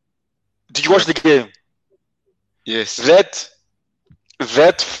 did you watch the game? Yes. That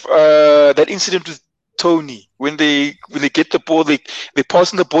incident with Tony when they get the ball, they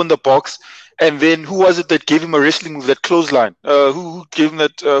pass in the ball in the box. And then who was it that gave him a wrestling move, that clothesline? Who gave him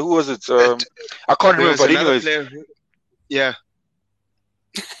that? Who was it? I can't remember. But anyways, they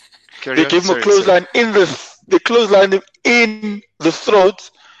gave him a clothesline they clotheslined him in the throat,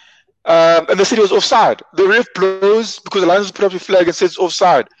 and they said he was offside. The ref blows because the Lions put up a flag and says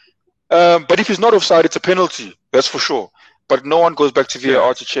offside. But if he's not offside, it's a penalty. That's for sure. But no one goes back to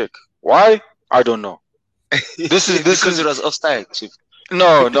VAR to check. Why? I don't know. This is because it was offside.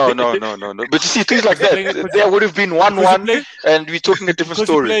 No. But you see, things like that, there would have been 1-1, and we're talking a different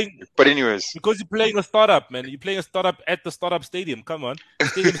story. But anyways. Because you're playing a startup, man. You're playing a startup at the startup stadium. Come on.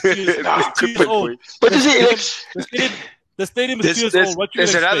 The stadium is 2 years old. But you see, the stadium is 2 years old. What you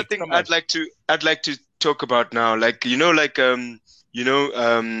There's expect? another thing I'd like to talk about now. Where's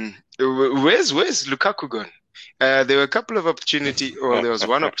Lukaku gone? There were a couple of opportunities, or there was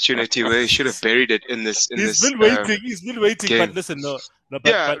one opportunity where he should have buried it in this. He's been waiting. Game. But listen, no.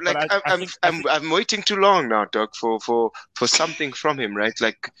 I'm waiting too long now, Doc, for something from him, right?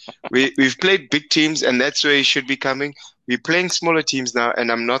 Like we've played big teams, and that's where he should be coming. We're playing smaller teams now, and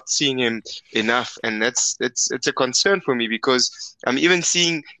I'm not seeing him enough, and it's a concern for me because I'm even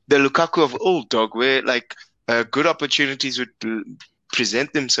seeing the Lukaku of old, Dog, where good opportunities would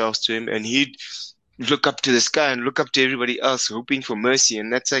present themselves to him, and he'd look up to the sky and look up to everybody else hoping for mercy.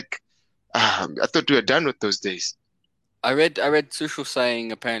 And that's I thought we were done with those days. I read Tuchel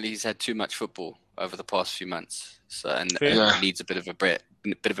saying apparently he's had too much football over the past few months, and he needs a bit of a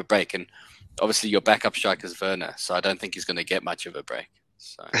break. And obviously your backup striker is Werner, so I don't think he's going to get much of a break.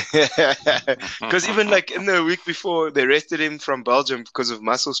 So. Because even in the week before, they rested him from Belgium because of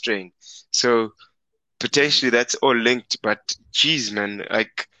muscle strain. So potentially that's all linked. But geez, man,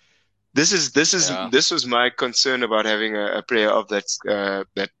 this was my concern about having a player of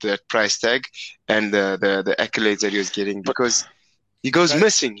that price tag and the accolades that he was getting, because he goes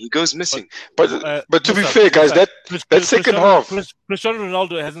missing. But to be fair, guys, that second half, Cristiano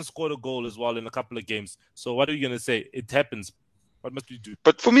Ronaldo hasn't scored a goal as well in a couple of games. So what are you gonna say? It happens. What must we do?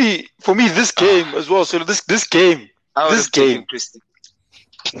 But for me, this game as well. So this game,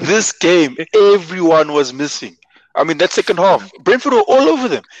 everyone was missing. I mean, that second half, Brentford were all over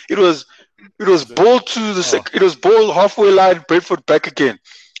them. It was ball to the it was ball halfway line, Brentford back again,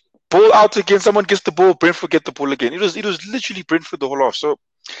 ball out again. Someone gets the ball, Brentford get the ball again. It was literally Brentford the whole half. So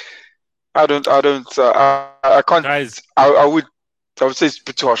I can't. Guys, I would say it's a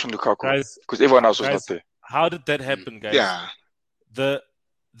bit too harsh on Lukaku because everyone else was not there. How did that happen, guys? Yeah, the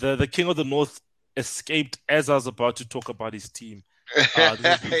King of the North escaped as I was about to talk about his team. He doesn't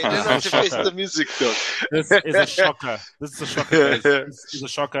have to face the music though. This is a shocker. Guys. This is a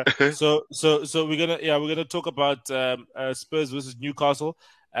shocker. So we're gonna talk about Spurs versus Newcastle.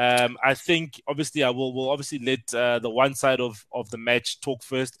 I think obviously we'll obviously let the one side of the match talk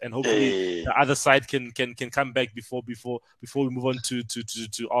first, and hopefully the other side can come back before we move on to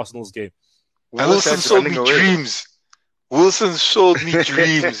Arsenal's game. Wilson showed me dreams. Wilson showed me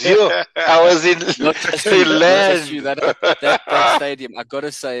dreams. Yo, I was in land. That stadium. I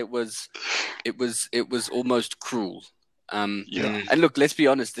gotta say, it was almost cruel. And look, let's be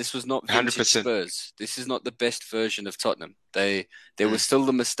honest. This was not vintage 100%. Spurs. This is not the best version of Tottenham. There were still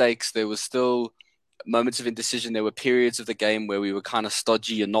the mistakes. There was still moments of indecision. There were periods of the game where we were kind of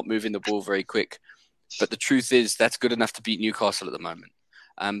stodgy and not moving the ball very quick. But the truth is, that's good enough to beat Newcastle at the moment.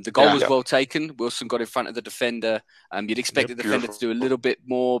 The goal was well taken. Wilson got in front of the defender. You'd expect the defender to do a little bit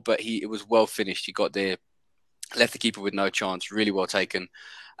more, but it was well finished. He got there, left the keeper with no chance. Really well taken.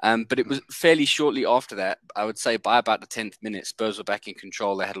 But it was fairly shortly after that, I would say by about the 10th minute, Spurs were back in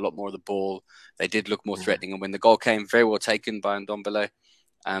control. They had a lot more of the ball. They did look more threatening. And when the goal came, very well taken by Ndombele.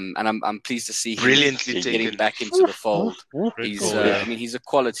 And I'm pleased to see him getting back into the fold. He's a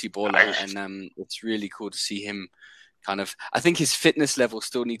quality baller, and it's really cool to see him kind of. I think his fitness level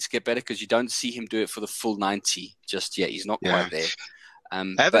still needs to get better because you don't see him do it for the full 90 just yet. He's not quite there.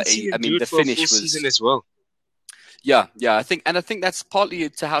 The finish was season as well. Yeah, I think that's partly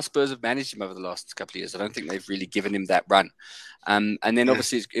to how Spurs have managed him over the last couple of years. I don't think they've really given him that run. And then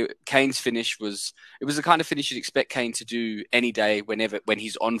obviously Kane's finish was the kind of finish you'd expect Kane to do any day when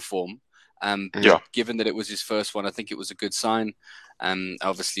he's on form. Given that it was his first one, I think it was a good sign.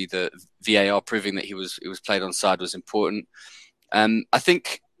 Obviously the VAR proving that it was played onside was important. I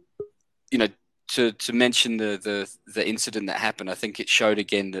think, to mention the incident that happened, I think it showed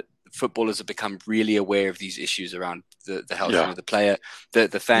again that footballers have become really aware of these issues around the health of the player,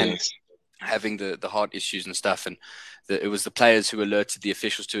 the fan having the heart issues and stuff, and it was the players who alerted the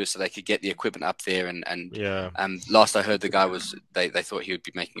officials to it so they could get the equipment up there. And last I heard, the guy was they thought he would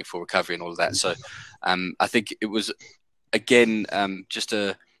be making a full recovery and all of that. So I think it was again just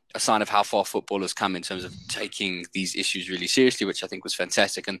a sign of how far football has come in terms of taking these issues really seriously, which I think was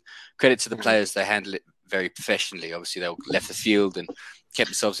fantastic. And credit to the players, they handled it very professionally. Obviously, they left the field and kept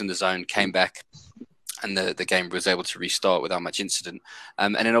themselves in the zone, came back, and the game was able to restart without much incident.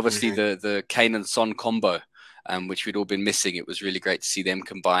 And then obviously the Kane and Son combo, which we'd all been missing. It was really great to see them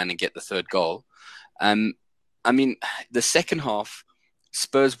combine and get the third goal. The second half,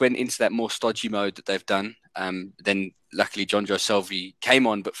 Spurs went into that more stodgy mode that they've done. Then luckily Jonjo Shelvey came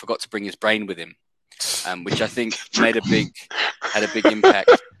on but forgot to bring his brain with him, which I think had a big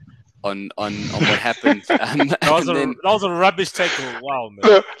impact on what happened. That was a rubbish tackle. Wow,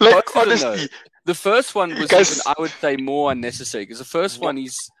 man. Honestly, the first one was even, I would say, more unnecessary because the first one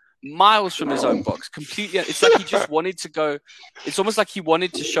he's miles from his own box, completely. It's like he just wanted to go. It's almost like he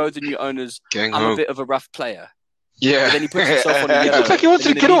wanted to show the new owners, I'm a bit of a rough player. Yeah. But then he puts himself on a yellow. It looked like he wants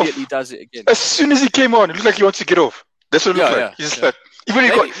to get off. Immediately does it again. As soon as he came on, it looked like he wants to get off. That's what it looked like. He's like, even he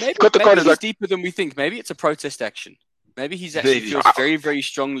got the card. Maybe he's deeper than we think. Maybe it's a protest action. Maybe he's actually feels very, very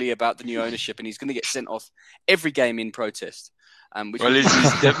strongly about the new ownership, and he's going to get sent off every game in protest. He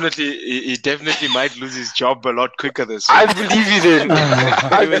definitely might lose his job a lot quicker this week. I believe you then.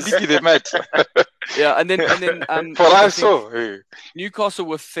 I believe you then, Matt. Yeah, and then for I saw Newcastle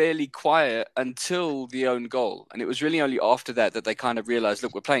were fairly quiet until the own goal, and it was really only after that they kind of realised,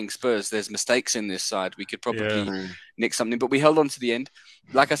 look, we're playing Spurs. There's mistakes in this side. We could probably nick something, but we held on to the end.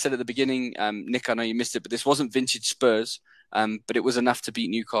 Like I said at the beginning, Nick, I know you missed it, but this wasn't vintage Spurs, but it was enough to beat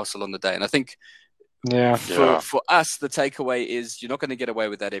Newcastle on the day, and I think. For us, the takeaway is you're not going to get away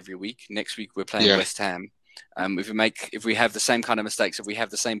with that every week. Next week we're playing West Ham. If we have the same kind of mistakes, if we have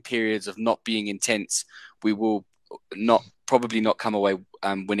the same periods of not being intense, we will probably not come away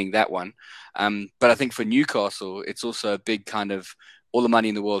winning that one. But I think for Newcastle, it's also a big kind of all the money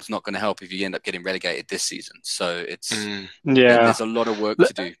in the world is not going to help if you end up getting relegated this season. So it's there's a lot of work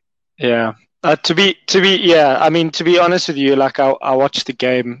to do. Yeah. To be honest with you, like I watched the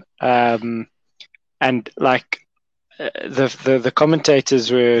game. And like the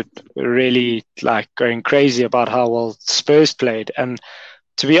commentators were really like going crazy about how well Spurs played. And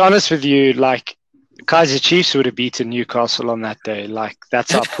to be honest with you, like Kaiser Chiefs would have beaten Newcastle on that day. Like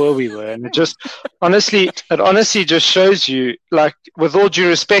that's how poor we were. And it honestly just shows you, like, with all due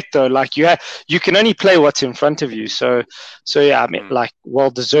respect though, like you can only play what's in front of you. So yeah, I mean, like,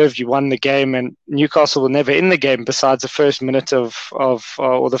 well deserved. You won the game, and Newcastle were never in the game besides the first minute or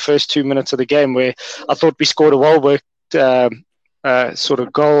the first 2 minutes of the game, where I thought we scored a well worked sort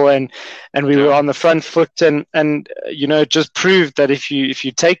of goal, and we were on the front foot, and it just proved that if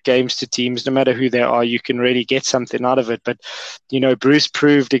you take games to teams, no matter who they are, you can really get something out of it. But Bruce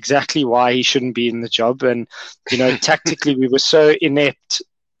proved exactly why he shouldn't be in the job, and tactically we were so inept.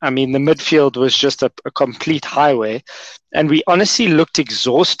 I mean, the midfield was just a complete highway, and we honestly looked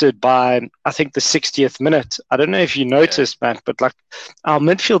exhausted by, I think, the 60th minute. I don't know if you noticed, Matt, but like our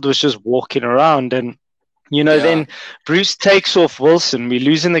midfield was just walking around, and then Bruce takes off Wilson. We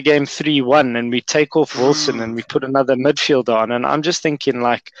lose in the game 3-1, and we take off Wilson and we put another midfielder on. And I'm just thinking,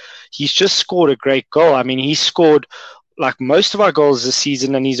 like, he's just scored a great goal. I mean, he scored like most of our goals this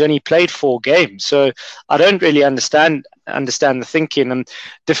season, and he's only played 4 games. So I don't really understand the thinking. And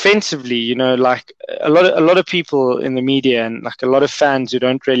defensively, like a lot of people in the media and like a lot of fans who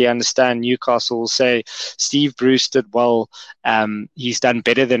don't really understand Newcastle will say Steve Bruce did well. He's done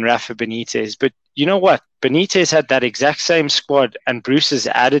better than Rafa Benitez. But you know what? Benitez had that exact same squad, and Bruce has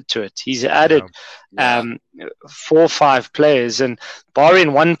added to it. He's added 4 or 5 players, and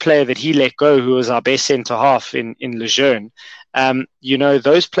barring one player that he let go, who was our best centre half in Lejeune,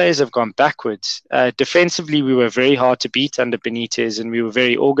 those players have gone backwards. Defensively, we were very hard to beat under Benitez, and we were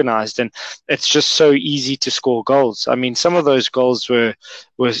very organised, and it's just so easy to score goals. I mean, some of those goals were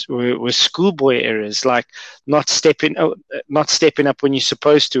schoolboy errors, like not stepping up when you're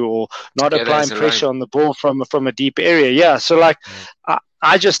supposed to, or not applying pressure on the ball from a deep area. Yeah, so like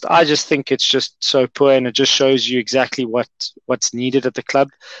I just think it's just so poor, and it just shows you exactly what's needed at the club.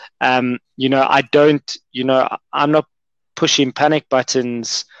 I'm not pushing panic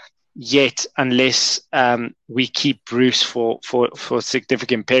buttons yet, unless we keep Bruce for a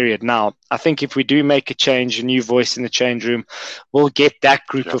significant period. Now, I think if we do make a change, a new voice in the change room, we'll get that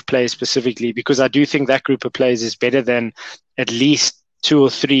group of players specifically, because I do think that group of players is better than at least 2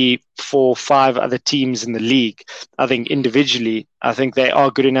 or 3, 4, 5 other teams in the league. I think individually, I think they are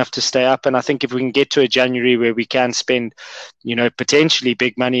good enough to stay up. And I think if we can get to a January where we can spend, potentially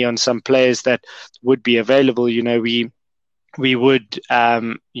big money on some players that would be available, we would,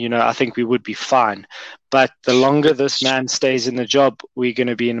 I think we would be fine. But the longer this man stays in the job, we're going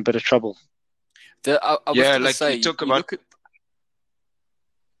to be in a bit of trouble. You talk about.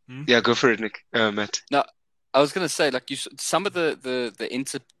 Yeah, go for it, Nick. Matt. No, I was going to say, like, some of the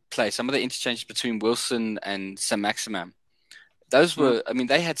interplay, some of the interchanges between Wilson and Saint-Maximin, those were, I mean,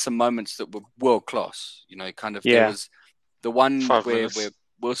 they had some moments that were world class. There was the one where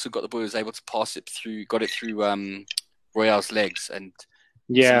Wilson got the ball, was able to pass it through, got it through Royale's legs, and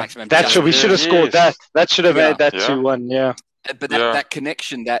we should have scored that. That should have made that 2-1. Yeah, but that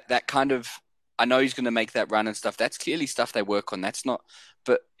connection, that kind of, I know he's going to make that run and stuff. That's clearly stuff they work on. That's not.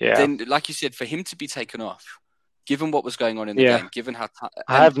 But then, like you said, for him to be taken off, given what was going on in the game, given how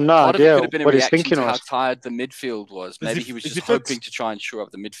I have no idea what he's thinking to how tired the midfield was. Maybe he was just hoping to try and shore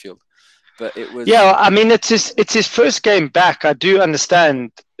up the midfield. But it was. Yeah, I mean, it's his first game back. I do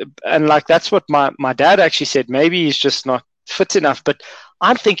understand, and like that's what my dad actually said. Maybe he's just not fit enough. But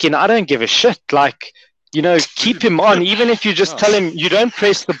I'm thinking, I don't give a shit. Like, keep him on, even if you just tell him you don't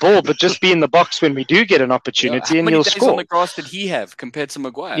press the ball, but just be in the box when we do get an opportunity, and you'll score. How many days on the grass did he have compared to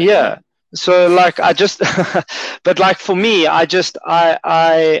Maguire? Yeah. So like but like for me,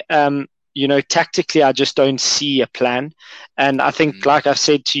 tactically, I just don't see a plan. And I think, like I've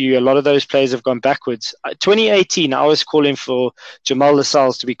said to you, a lot of those players have gone backwards. 2018, I was calling for Jamal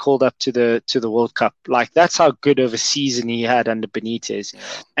Lascelles to be called up to the World Cup. Like, that's how good of a season he had under Benitez. Yeah.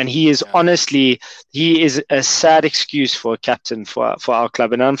 And he is honestly, he is a sad excuse for a captain for our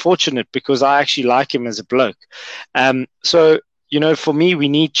club. And unfortunate, because I actually like him as a bloke. So, for me, we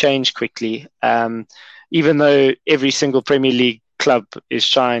need change quickly. Even though every single Premier League club is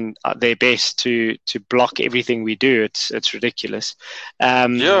trying their best to block everything we do, it's ridiculous.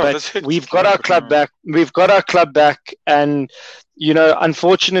 But we've got our club back. And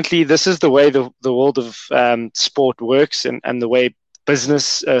unfortunately, this is the way the world of sport works, and the way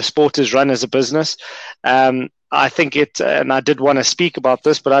sport is run as a business. I think and I did want to speak about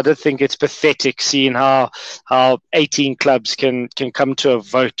this, but I did think it's pathetic seeing how 18 clubs can come to a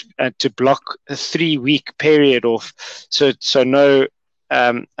vote to block a 3-week period off, so no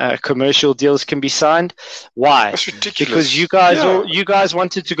commercial deals can be signed. Why? That's ridiculous. Because you guys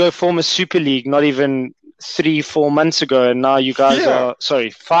wanted to go form a Super League not even 3-4 months ago, and now you guys are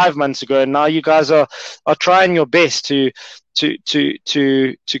 5 months ago, and now you guys are trying your best to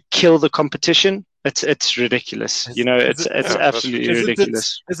kill the competition. It's ridiculous. It's absolutely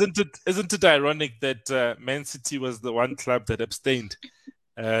ridiculous. Isn't it ironic that Man City was the one club that abstained?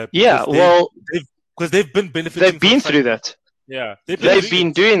 Because they've been benefiting. They've been through that. Yeah, they've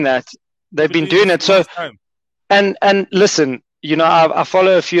been doing that. They've been doing it. So, and listen, I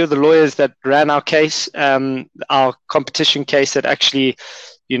follow a few of the lawyers that ran our case, our competition case that actually,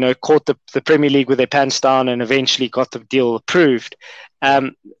 caught the Premier League with their pants down and eventually got the deal approved.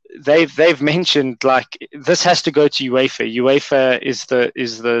 They've mentioned like this has to go to UEFA. UEFA is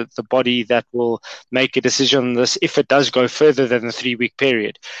the body that will make a decision on this if it does go further than the 3-week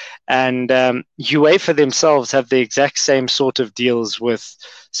period. And UEFA themselves have the exact same sort of deals with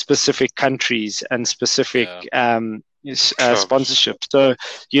specific countries and specific sponsorship. So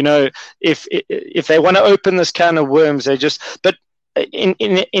if they want to open this can of worms, but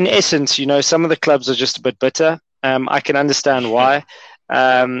in essence, some of the clubs are just a bit bitter. I can understand why.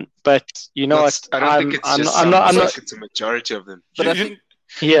 But what? I don't think it's just some. I think it's a majority of them. But I think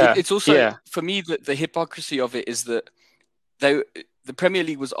it's also for me the hypocrisy of it is that the Premier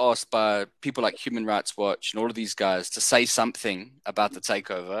League was asked by people like Human Rights Watch and all of these guys to say something about the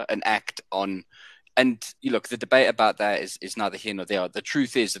takeover and act on. And look, the debate about that is neither here nor there. The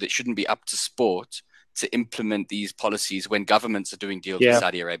truth is that it shouldn't be up to sport to implement these policies when governments are doing deals with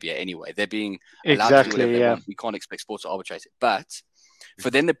Saudi Arabia anyway. They're being allowed to do whatever they want. We can't expect sport to arbitrate it. But for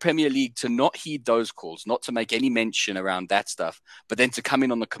then the Premier League to not heed those calls, not to make any mention around that stuff, but then to come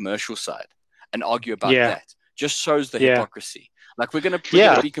in on the commercial side and argue about that, just shows the hypocrisy. Like we're going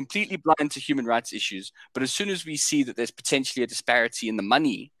to be completely blind to human rights issues, but as soon as we see that there's potentially a disparity in the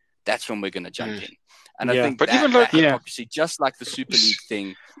money, that's when we're going to jump in. And I think that hypocrisy, just like the Super League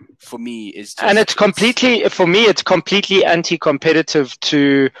thing, for me is just... And it's completely anti-competitive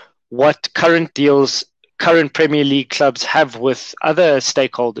to what current Premier League clubs have with other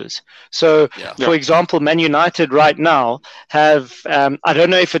stakeholders. So, for example, Man United right now have, I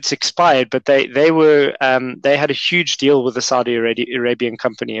don't know if it's expired, but they had a huge deal with the Saudi Arabian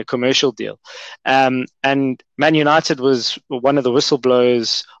company, a commercial deal. And Man United was one of the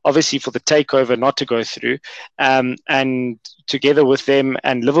whistleblowers, obviously for the takeover not to go through. And together with them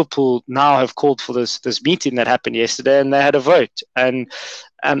and Liverpool now have called for this meeting that happened yesterday, and they had a vote. And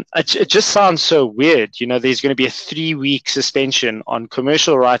it just sounds so weird. There's going to be a 3-week suspension on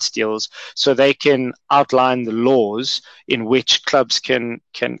commercial rights deals so they can outline the laws in which clubs can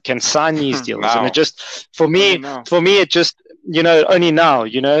sign these deals. And it just, for me, it just, only now,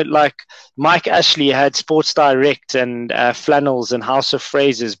 like Mike Ashley had Sports Direct and flannels and House of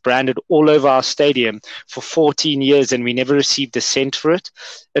Phrases branded all over our stadium for 14 years, and we never received a cent for it.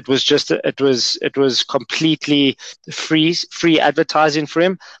 It was just, it was completely free advertising for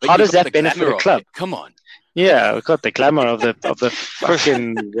him. But how does that benefit a club? Come on. Yeah, we got the glamour of the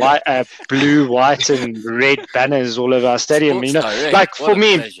fucking white, blue, white, and red banners all over our stadium. Sports Direct, like for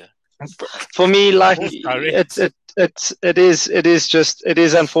me, like it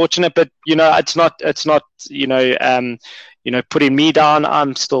is unfortunate, but it's not putting me down.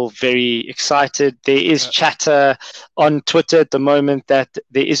 I'm still very excited. There is chatter on Twitter at the moment that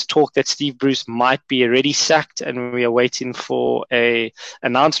there is talk that Steve Bruce might be already sacked, and we are waiting for a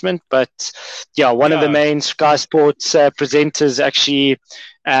announcement. But one of the main Sky Sports presenters actually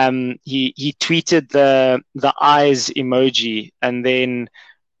he tweeted the eyes emoji, and then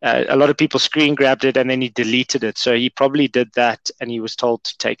a lot of people screen grabbed it, and then he deleted it. So he probably did that, and he was told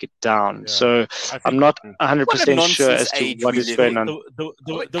to take it down. Yeah. So I'm not 100% sure as to what is going on.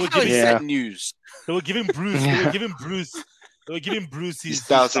 That news? They were giving Bruce. They were giving Bruce his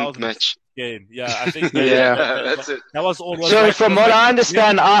 1,000th match game. Yeah, I think. That's it. That was all. So from what I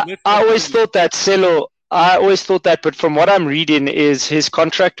understand, I always thought that Celo. I always thought that, but from what I'm reading is his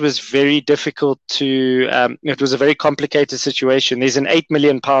contract was very difficult to, it was a very complicated situation. There's an £8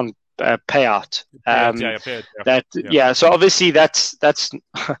 million payout. So obviously that's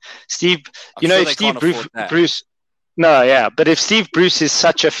Steve, if Steve Bruce, but if Steve Bruce is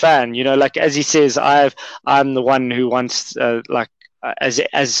such a fan, like as he says, I'm the one who wants,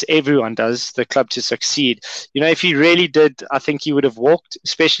 as everyone does, the club to succeed. If he really did, I think he would have walked,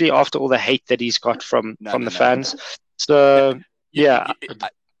 especially after all the hate that he's got from the fans. So if I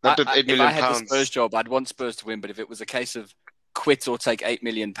had the Spurs job, I'd want Spurs to win. But if it was a case of quit or take £8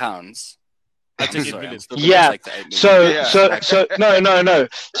 million, I take $8 million. No.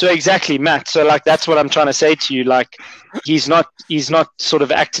 So exactly, Matt. So like that's what I'm trying to say to you. Like he's not sort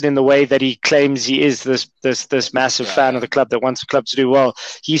of acted in the way that he claims he is. This massive fan of the club that wants the club to do well.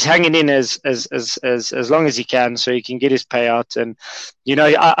 He's hanging in as long as he can, so he can get his payout. And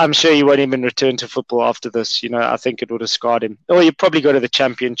I'm sure he won't even return to football after this. I think it would have scarred him, or he'd probably go to the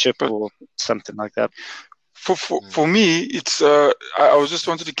Championship or something like that. For me, it's I was just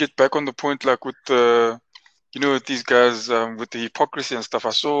wanted to get back on the point, like with with these guys with the hypocrisy and stuff.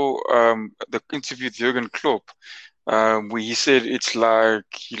 I saw the interview with Jurgen Klopp, where he said it's like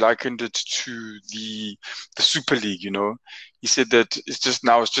he likened it to the Super League. He said that it's just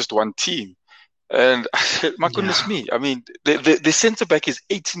one team, and I said, my goodness me! I mean, the centre back is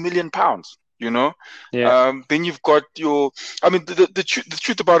 £80 million. Then you've got the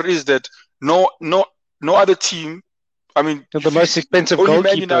truth about it is that no other team. I mean, the most expensive only goalkeeper.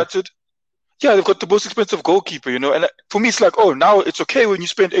 Man United. Yeah, they've got the most expensive goalkeeper, and for me, it's like, oh, now it's okay when you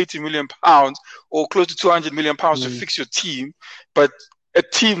spend £80 million or close to £200 million to fix your team, but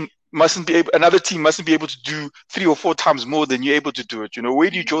another team mustn't be able to do 3 or 4 times more than you're able to do it. Where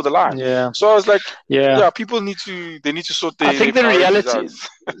do you draw the line? Yeah. So I was like, people need to sort their. I think the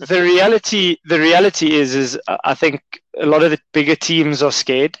reality is I think a lot of the bigger teams are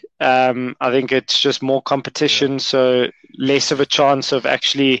scared. I think it's just more competition, so less of a chance of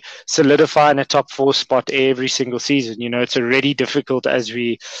actually solidifying a top 4 spot every single season. It's already difficult as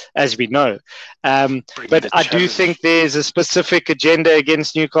we know. But I do think there's a specific agenda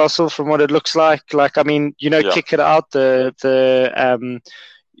against Newcastle from what it looks like. Like, I mean, kick it out, the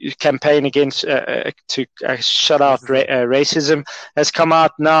campaign against to shut out racism has come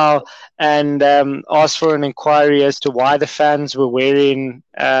out now and asked for an inquiry as to why the fans were wearing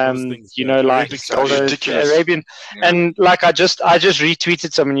like all those Arabian and like I just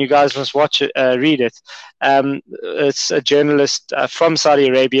retweeted some and you guys must watch it, read it. It's a journalist from Saudi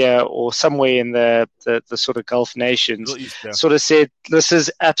Arabia or somewhere in the sort of Gulf nations sort of said this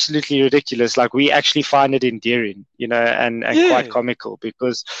is absolutely ridiculous. Like, we actually find it endearing, and quite comical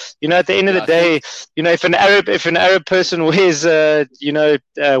because at the end of the day, if an Arab person wears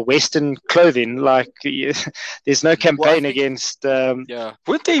Western clothing, like there's no campaign against.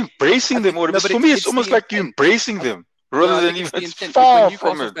 Weren't they embracing them? For me, it's almost like you're embracing them rather than even. It's far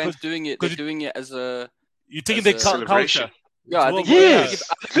from it. Fans doing it, they're doing it as a. You're taking their culture. Yeah, I think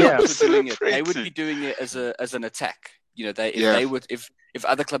they would be doing it as an attack. If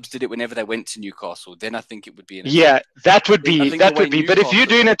other clubs did it whenever they went to Newcastle, then I think it would be an attack. Yeah, that would be. But if you're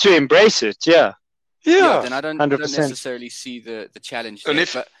doing it to embrace it, then I don't necessarily see the challenge there.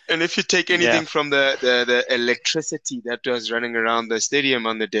 And if you take anything from the electricity that was running around the stadium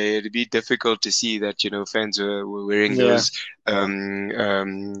on the day, it'd be difficult to see that fans were wearing those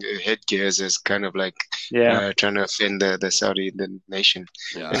headgears as kind of like trying to offend the Saudi nation.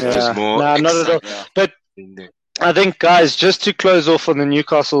 Just more not at all. Yeah. But I think, guys, just to close off on the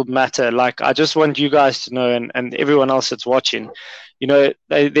Newcastle matter, like I just want you guys to know, and everyone else that's watching.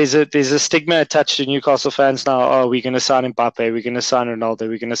 There's a stigma attached to Newcastle fans now. Oh, we're going to sign Mbappe, we're going to sign Ronaldo,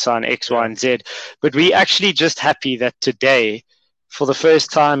 we're going to sign X, Y, and Z. But we're actually just happy that today, for the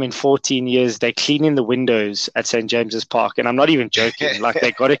first time in 14 years, they're cleaning the windows at St. James's Park. And I'm not even joking. Like,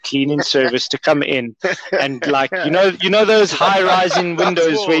 they got a cleaning service to come in. And like, those high-rising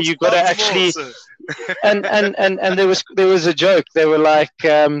windows where you got to actually... And there was a joke. They were like,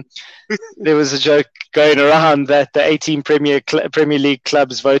 there was a joke going around that the 18 Premier League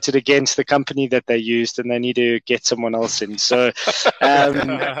clubs voted against the company that they used, and they need to get someone else in. So,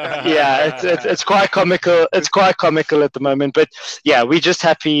 it's quite comical. It's quite comical at the moment. But yeah, we're just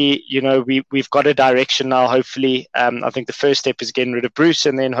happy. We've got a direction now. Hopefully, I think the first step is getting rid of Bruce,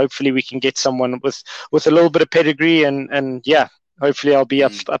 and then hopefully we can get someone with a little bit of pedigree and hopefully I'll be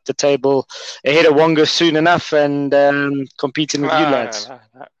up the table ahead of Wonga soon enough and competing with you lads.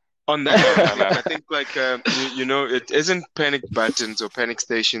 On that, I think it isn't panic buttons or panic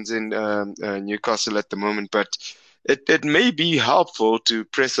stations in Newcastle at the moment, but it may be helpful to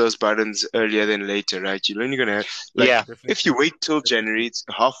press those buttons earlier than later, right? You're only gonna if you wait till January, it's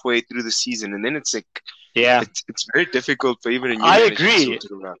halfway through the season, and then it's like it's very difficult for even a new manager to sort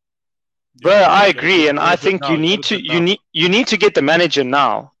it around. Bro, I agree, and I think you need to get the manager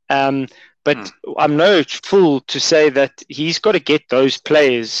now. But I'm no fool to say that he's got to get those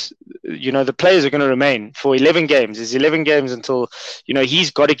players. The players are going to remain for 11 games. There's 11 games until he's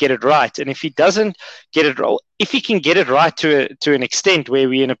got to get it right. And if he doesn't get it, if he can get it right to an extent where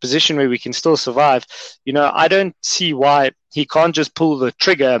we're in a position where we can still survive, I don't see why he can't just pull the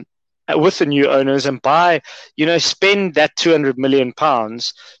trigger with the new owners and spend that £200 million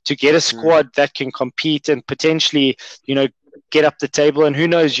to get a squad that can compete and potentially, get up the table. And who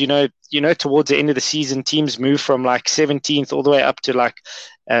knows, towards the end of the season, teams move from like 17th all the way up to like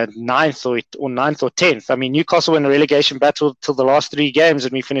 9th or 9th or 10th. I mean, Newcastle won a relegation battle till the last 3 games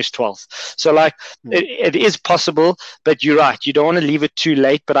and we finished 12th. So like it is possible, but you're right. You don't want to leave it too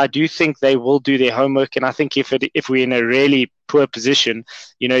late, but I do think they will do their homework. And I think if we're in a really poor position,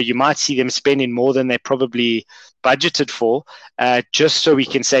 you might see them spending more than they probably budgeted for, just so we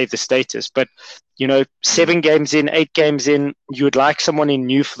can save the status. But 7 games in, 8 games in, you would like someone in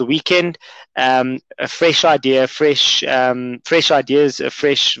new for the weekend, a fresh idea, fresh ideas, a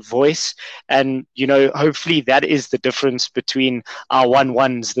fresh voice, and hopefully that is the difference between our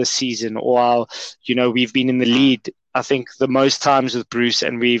 1-1s this season, or our, we've been in the lead, I think, the most times with Bruce,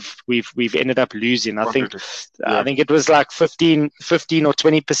 and we've ended up losing. I think it was like 15 or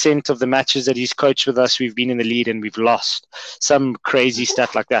 20% of the matches that he's coached with us, we've been in the lead and we've lost. Some crazy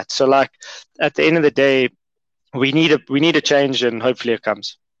stat like that. So, like, at the end of the day, we need a change, and hopefully it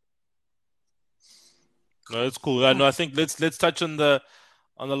comes. No, it's cool. I think let's touch on the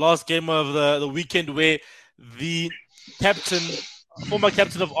last game of the weekend, where the former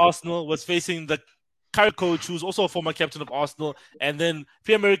captain of Arsenal, was facing the current coach, who's also a former captain of Arsenal, and then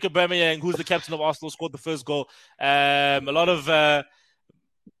Pierre-Emerick Aubameyang, who's the captain of Arsenal, scored the first goal. A lot of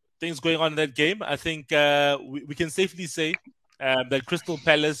things going on in that game. I think we can safely say that Crystal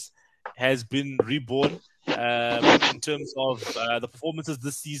Palace has been reborn in terms of the performances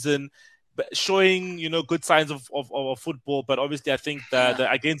this season, showing good signs of football. But obviously, I think that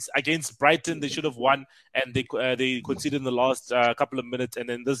against Brighton they should have won, and they conceded in the last couple of minutes, and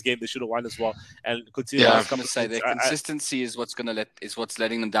in this game they should have won as well. And conceded. I was going to say their consistency is what's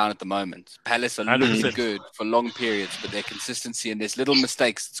letting them down at the moment. Palace are looking good for long periods, but their consistency and there's little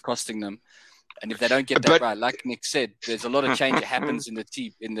mistakes that's costing them. And if they don't get that right, like Nick said, there's a lot of change that happens in the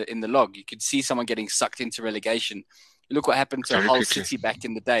team, in the log. You could see someone getting sucked into relegation. Look what happened to Hull City back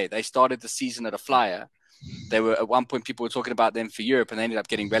in the day. They started the season at a flyer. They were, at one point, people were talking about them for Europe, and they ended up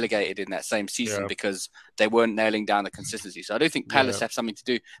getting relegated in that same season because they weren't nailing down the consistency. So I do think Palace have something to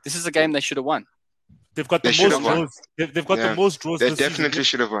do. This is a game they should have won. They've got the most draws. They've got the most draws. They definitely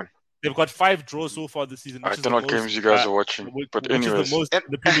should have won. They've got 5 draws so far this season. I don't know what games you guys are watching, but anyways. I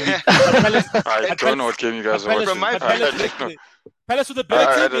don't know what game you guys are watching. Palace with a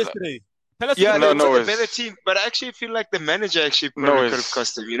better team yesterday. A better team, but I actually feel like the manager actually probably could have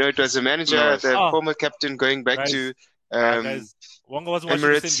cost him. It was the manager, the former captain, going back to Wonga wasn't watching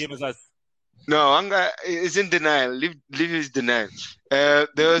the same game as us. No, Wonga is in denial. Leave his denial. I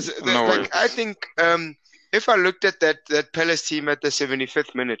think if I looked at that Palace team at the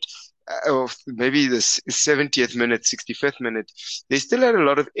 75th minute, or maybe the 70th minute, 65th minute, they still had a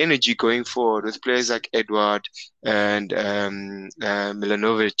lot of energy going forward with players like Edouard and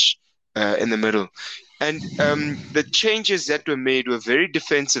Milanovic in the middle. And the changes that were made were very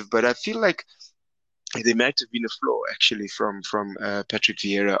defensive, but I feel like there might have been a flaw actually from Patrick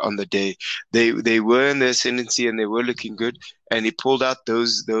Vieira on the day. They were in the ascendancy and they were looking good, and he pulled out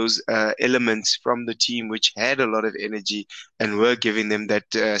those elements from the team which had a lot of energy and were giving them that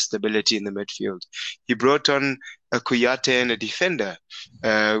stability in the midfield. He brought on a Kouyaté and a defender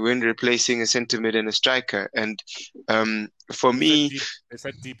when replacing a centre mid and a striker. And for me,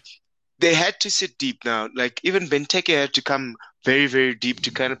 they had to sit deep now. Like even Benteke had to come very, very deep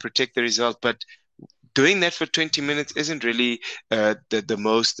to kind of protect the result, but doing that for 20 minutes isn't really the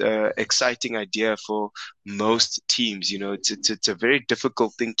most exciting idea for most teams. It's a very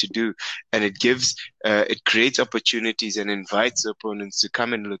difficult thing to do, and it creates opportunities and invites opponents to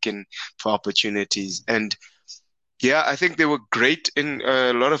come and look in for opportunities. And yeah, I think they were great in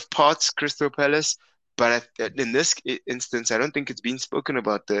a lot of parts, Crystal Palace. But in this instance, I don't think it's been spoken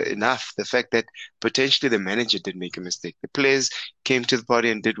about enough. The fact that potentially the manager did make a mistake. The players came to the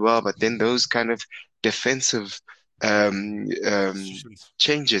party and did well, but then those kind of defensive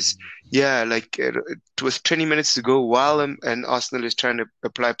changes. Yeah, like it was 20 minutes to go while and Arsenal is trying to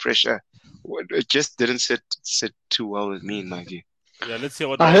apply pressure. It just didn't sit too well with me in my view. Yeah, let's see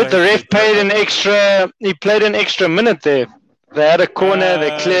what I heard the ref played an extra minute there. They had a corner,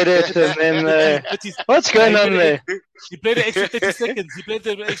 they cleared it, and then what's going on there? He played the extra 30 seconds. He played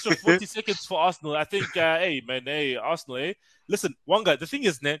the extra 40 seconds for Arsenal. I think, Arsenal, Listen, Wonga, the thing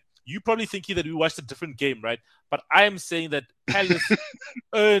is, you probably thinking that we watched a different game, right? But I am saying that Palace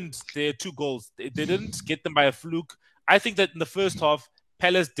earned their 2 goals. They didn't get them by a fluke. I think that in the first half,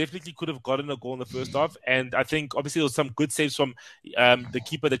 Palace definitely could have gotten a goal in the first half. And I think, obviously, there was some good saves from the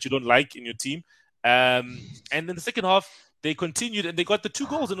keeper that you don't like in your team. And in the second half, they continued and they got the 2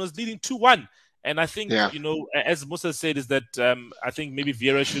 goals and it was leading 2-1. And I think, as Musa said, is that I think maybe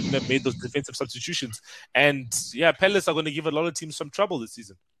Vieira shouldn't have made those defensive substitutions. And Palace are going to give a lot of teams some trouble this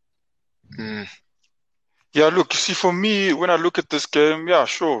season. Yeah, look, see, for me, when I look at this game,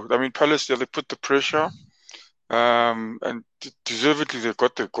 sure. I mean, Palace, they put the pressure. And deservedly, they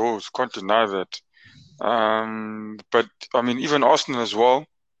got their goals. Can't deny that. But, I mean, even Arsenal as well.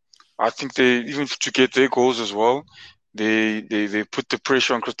 I think they, even to get their goals as well, They put the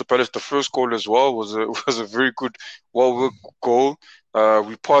pressure on Crystal Palace. The first goal as well was a very good, well-worked goal.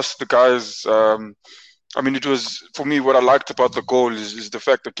 We passed the guys. It was, for me, what I liked about the goal is the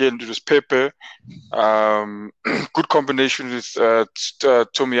fact, again, it was Pepe. Good combination with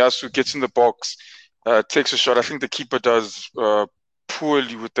Tomiyasu, gets in the box, takes a shot. I think the keeper does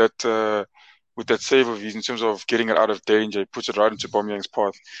poorly with that save of his in terms of getting it out of danger. He puts it right into Aubameyang's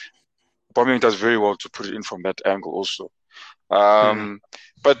path. Aubameyang does very well to put it in from that angle also.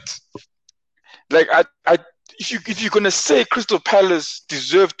 But like if you're gonna say Crystal Palace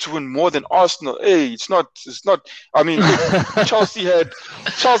deserved to win more than Arsenal, it's not. I mean, Chelsea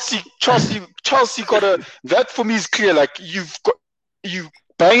got that for me is clear. Like you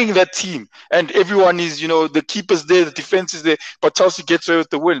banging that team, and everyone is, the keeper's there, the defense is there, but Chelsea gets away with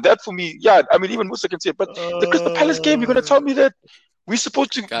the win. That for me, even Musa can say it. But the Crystal Palace game, you're gonna tell me that we're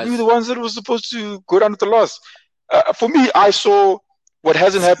supposed to be the ones that were supposed to go down with the loss. For me, I saw what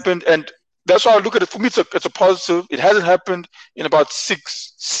hasn't happened, and that's why I look at it. For me, it's a positive. It hasn't happened in about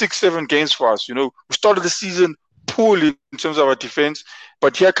 7 games for us. We started the season poorly in terms of our defense,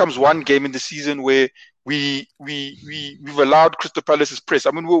 but here comes one game in the season where we've allowed Crystal Palace's press.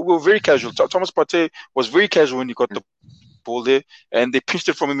 I mean, we're very casual. Thomas Partey was very casual when he got the ball there, and they pinched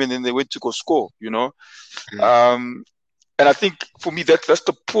it from him, and then they went to go score. And I think for me that's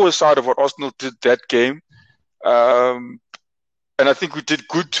the poor side of what Arsenal did that game. And I think we did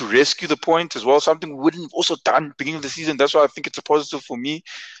good to rescue the point as well. Something we wouldn't have also done beginning of the season. That's why I think it's a positive for me.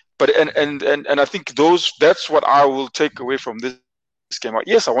 But and I think that's what I will take away from this game.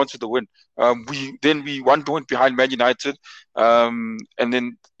 Yes, I wanted to win. We 1 point behind Man United, and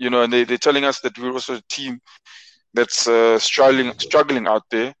then and they're telling us that we're also a team that's struggling out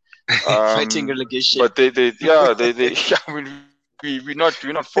there, fighting relegation. But I mean, we're not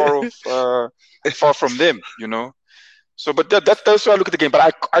far from them, So, but that's why I look at the game.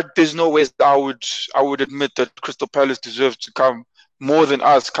 But there's no way I would admit that Crystal Palace deserved to come more than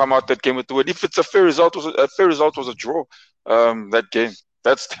us come out that game with the win. If it's a fair result, was a draw. That game.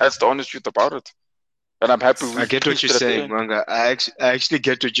 That's the honest truth about it. And I'm happy. I get what you're saying, Manga. I actually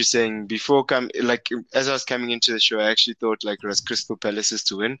get what you're saying. Before as I was coming into the show, I actually thought it was Crystal Palace's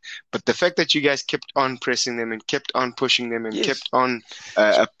to win. But the fact that you guys kept on pressing them and kept on pushing them and kept on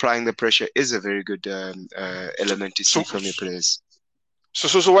applying the pressure is a very good element to see from your players.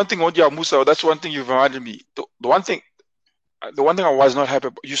 So one thing, Musa, that's one thing you've reminded me. The one thing I was not happy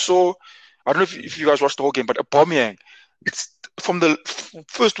about, you saw, I don't know if you guys watched the whole game, but Aubameyang, it's from the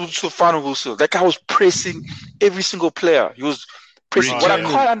first whistle to the final whistle, that guy was pressing every single player. He was pressing. What I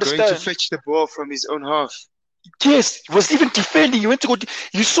can't understand, going to fetch the ball from his own half. Yes, he was even defending. He went to go.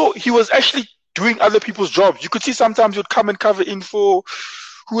 You saw he was actually doing other people's jobs. You could see sometimes he would come and cover in for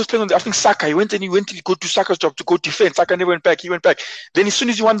who was playing on I think Saka. He went to go do Saka's job to go defend. Saka never went back. He went back. Then as soon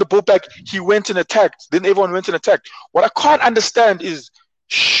as he won the ball back, he went and attacked. Then everyone went and attacked. What I can't understand is,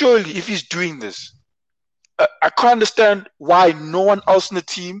 surely if he's doing this, I can't understand why no one else in the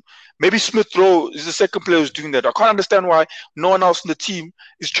team, maybe Smith Rowe is the second player who's doing that. I can't understand why no one else in the team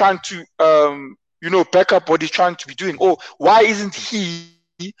is trying to, back up what he's trying to be doing. Or why isn't he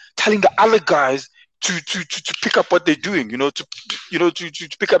telling the other guys to pick up what they're doing, to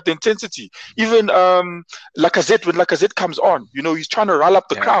pick up the intensity. Even Lacazette, when Lacazette comes on, he's trying to rile up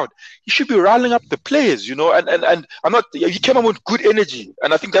the crowd. He should be riling up the players, and I'm not. He came on with good energy,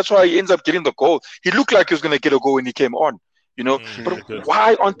 and I think that's why he ends up getting the goal. He looked like he was going to get a goal when he came on, But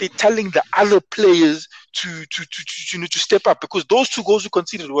why aren't they telling the other players to step up? Because those 2 goals we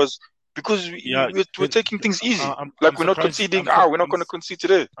conceded was because we're taking things easy. We're not conceding. We're not going to concede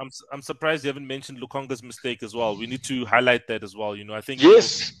today. I'm surprised you haven't mentioned Lukonga's mistake as well. We need to highlight that as well. I think your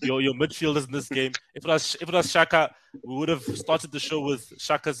midfielders in this game. If it was Shaka, we would have started the show with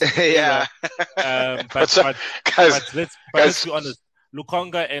Shaka's. But let's be honest.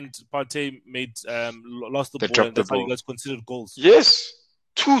 Lukonga and Partey lost the ball, and that's how you guys considered goals. Yes,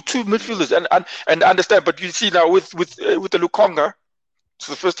 two midfielders, and understand. But you see now with the Lukonga. It's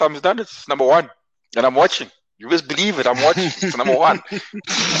the first time he's done it. It's number 1. And I'm watching. You best believe it. I'm watching. It's number 1.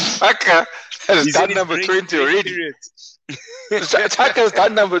 Saka has done number 20 already. Saka has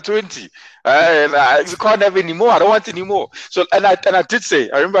done number 20. You can't have any more. I don't want any more. So, and I did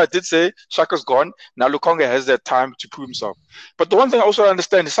say, Saka's gone. Now Lukonga has that time to prove himself. But the one thing I also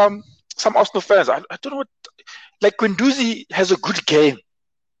understand is some Arsenal fans, I don't know what, like Guendouzi has a good game.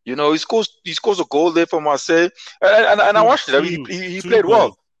 He scores a goal there for Marseille, and I watched it. I mean, he played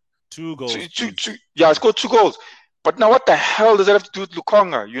well. 2 goals. He scored 2 goals. But now, what the hell does that have to do with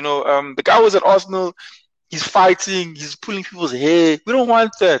Lukonga? The guy was at Arsenal. He's fighting. He's pulling people's hair. We don't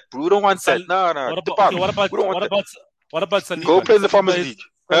want that, bro. We don't want that. No. What about Saliba? Go play in the Farmers League.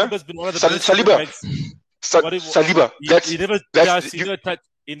 Saliba's been one of the best Saliba. Saliba.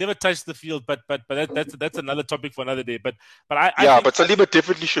 He never touched the field, but that's another topic for another day. But I but Saliba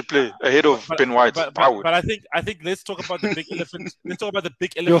definitely should play ahead of Ben White. But I think let's talk about the big elephant. Let's talk about the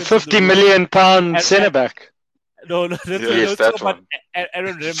big elephant. Your £50 million centre back. No, let's talk about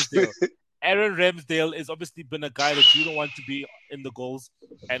Aaron Ramsdale. Aaron Ramsdale has obviously been a guy that you don't want to be in the goals,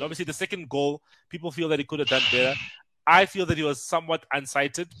 and obviously the second goal, people feel that he could have done better. I feel that he was somewhat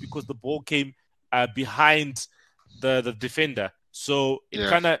unsighted because the ball came behind the defender. So it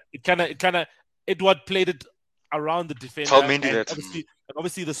kind of Edward played it around the defender. Tell Mendy that.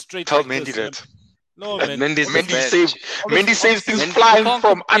 Obviously the straight. Tell Mendy that. No, man. Mendy saves things flying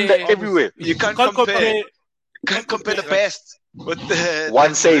from under everywhere. You can't compare the best with the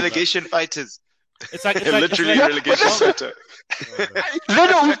relegation fighters. It's like literally relegation fighter.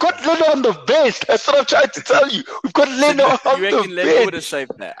 Leno, we've got Leno on the best. That's what I'm trying to tell you. We've got Leno on the bench. You reckon Leno would have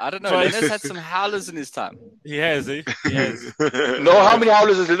saved that? I don't know. Leno's had some howlers in his time. He has, eh? He has. No, how many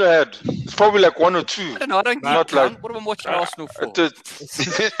howlers has Leno had? It's probably like 1 or 2. I don't know. I don't not like. What am I watching Arsenal for? I've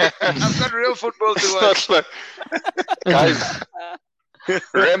got real football to watch. Guys.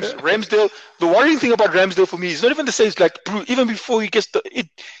 Ramsdale. The worrying thing about Ramsdale for me is not even the same. Like, even before he gets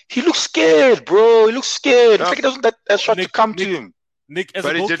he looks scared, bro. He looks scared. It's like he doesn't that shot to come to him. Nick, as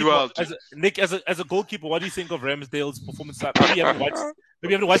a goalkeeper, as a goalkeeper, what do you think of Ramsdale's performance? Maybe you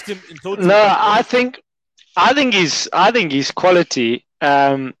haven't watched him in total. No, I think he's quality.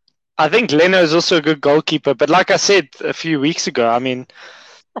 I think Leno is also a good goalkeeper, but like I said a few weeks ago, I mean,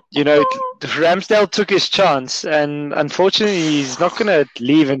 Ramsdale took his chance, and unfortunately, he's not going to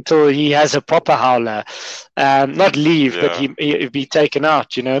leave until he has a proper howler. Not leave, but he'll be taken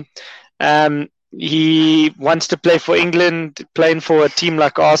out. He wants to play for England, playing for a team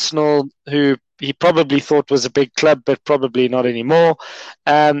like Arsenal, who he probably thought was a big club, but probably not anymore.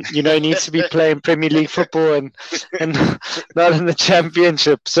 He needs to be playing Premier League football and not in the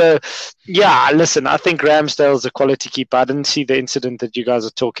Championship. So, listen, I think Ramsdale's a quality keeper. I didn't see the incident that you guys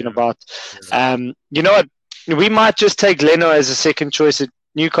are talking about. You know what? We might just take Leno as a second choice at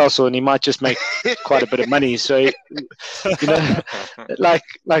Newcastle, and he might just make quite a bit of money. So, like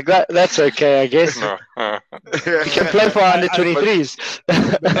that's okay, I guess. He can play for under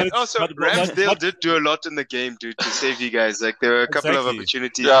 23s. Also, Ramsdale did do a lot in the game, dude, to save you guys. Like, there were a couple of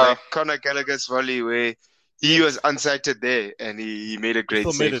opportunities, like Conor Gallagher's volley, where he was unsighted there, and he made a great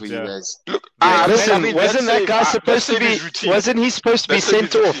save for you guys. Look, wasn't that guy supposed to be? Wasn't he supposed to be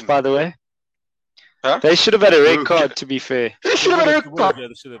sent off? By the way. Huh? They should have had a red card, to be fair. He should have had a red card.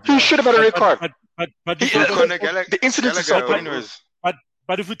 He should have had a red card. But the incident is up anyways. But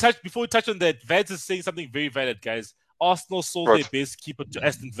before we touch on that, Vance is saying something very valid, guys. Arsenal sold their best keeper to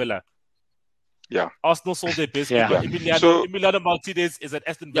Aston Villa. Yeah. Arsenal sold their best keeper. Emiliano Martinez is at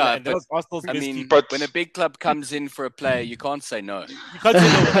Aston Villa, and that's Arsenal's best keeper. But when a big club comes in for a player, you can't say no. You can't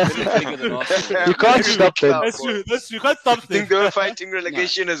say no. You can't stop them. That's true. You can't stop them. I think they were fighting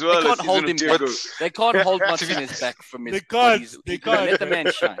relegation as well. They can't hold him back. They can't hold Martinez back from his. They can't. Let the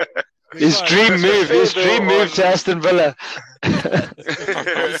man shine. His dream move to Aston Villa.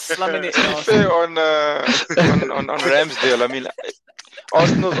 He's slumming it. Fair on Ramsdale. I mean,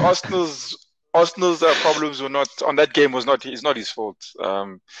 Arsenal's problems were not on that game. It's not his fault.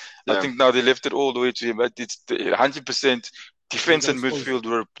 I think now they left it all the way to him. But it's 100% defense and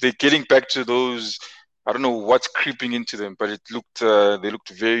midfield. They're getting back to those. I don't know what's creeping into them, but they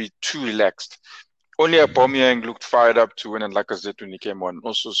looked too relaxed. Only Aubameyang looked fired up to win, and Lacazette when he came on.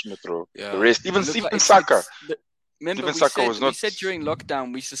 Also Smith Rowe. The rest, even Saka. Remember, we said during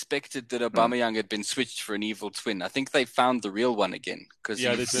lockdown we suspected that Aubameyang had been switched for an evil twin. I think they found the real one again because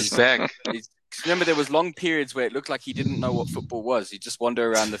he's back. Remember, there was long periods where it looked like he didn't know what football was. He'd just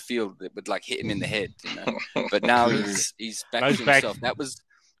wander around the field that would hit him in the head, But now he's back to himself. That was,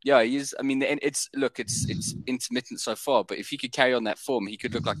 he is. I mean, it's intermittent so far, but if he could carry on that form, he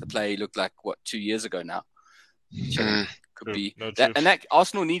could look like the player he looked like 2 years ago now. Could be that, and that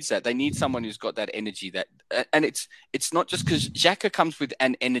Arsenal needs that. They need someone who's got that energy. And it's not just because Xhaka comes with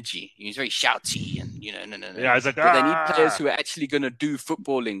an energy. He's very shouty and no. Yeah, it's like, but they need players who are actually going to do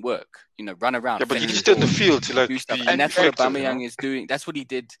footballing work. Run around. Yeah, but he just did the field to do stuff, and that's what Aubameyang is doing. That's what he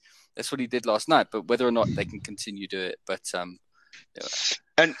did. That's what he did last night. But whether or not they can continue to do it, but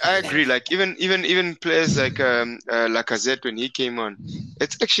And I agree. Like even players like Lacazette when he came on,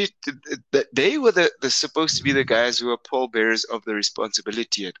 it's actually they were the supposed to be the guys who were pallbearers of the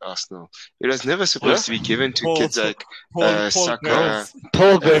responsibility at Arsenal. It was never supposed to be given to kids like Saka.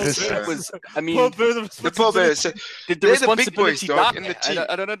 Pallbearers. I mean, the pallbearers. Did the responsibility die? In the team.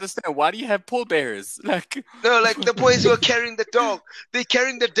 I don't understand. Why do you have pallbearers? Like no, like the boys who are carrying the dog. They're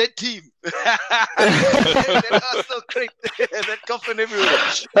carrying the dead team. That Arsenal crate, that coffin everywhere.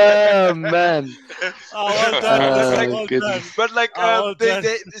 Oh man! But like,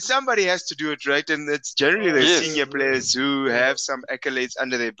 somebody has to do it, right? And it's generally the senior players who have some accolades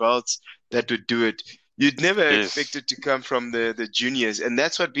under their belts that would do it. You'd never expect it to come from the juniors, and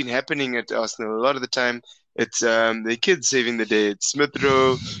that's what's been happening at Arsenal. A lot of the time, it's the kids saving the day. It's Smith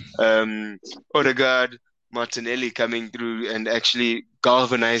Rowe, Odegaard, Martinelli coming through and actually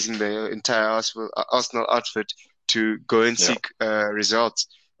galvanizing the entire Arsenal outfit to go and seek results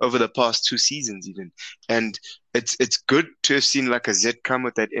over the past 2 seasons even. And it's good to have seen Lacazette come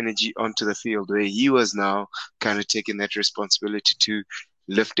with that energy onto the field where he was now kind of taking that responsibility to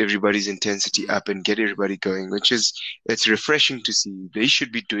lift everybody's intensity up and get everybody going, it's refreshing to see. They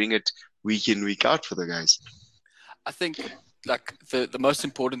should be doing it week in, week out for the guys. I think like the most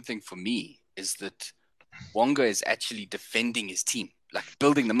important thing for me is that Wonga is actually defending his team, like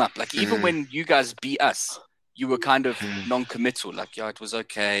building them up. Like even when you guys beat us, you were kind of non-committal. Like, it was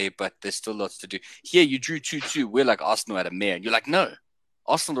okay, but there's still lots to do. Here, you drew 2-2. We're like Arsenal at a mare. And you're like, no,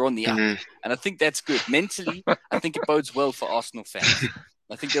 Arsenal are on the up. And I think that's good. Mentally, I think it bodes well for Arsenal fans.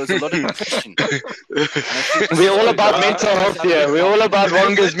 I think there was a lot of depression. We're all about mental health here. We're all about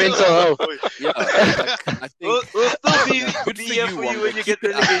Wonga's mental health. Yeah, I think we'll still be here for you when you get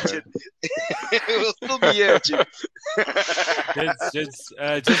relegated. We'll still be here, Jim. Just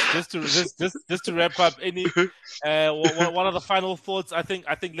to wrap up, any one of the final thoughts. I think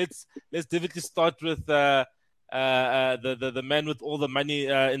let's definitely start with the man with all the money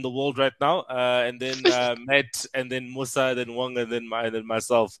in the world right now, and then Matt, and then Musa, then Wong, and then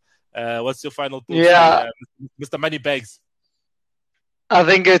myself. What's your final thoughts, Mr. Moneybags? I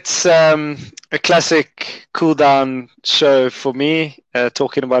think it's a classic cool-down show for me,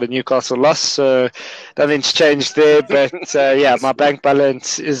 talking about a Newcastle loss. So nothing's changed there, but my bank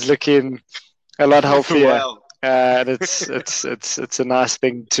balance is looking a lot healthier. Wow. And it's a nice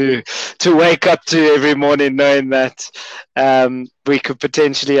thing to wake up to every morning, knowing that we could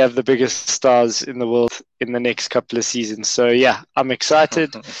potentially have the biggest stars in the world in the next couple of seasons. So I'm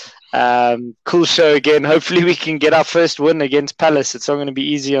excited. Cool show again. Hopefully we can get our first win against Palace. It's not going to be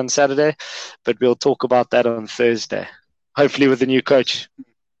easy on Saturday, but we'll talk about that on Thursday. Hopefully with the new coach.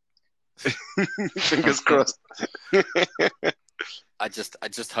 Fingers crossed. I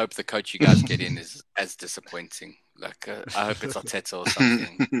just hope the coach you guys get in is as disappointing. Like I hope it's Arteta or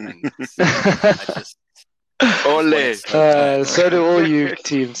something. And Ole. So do all you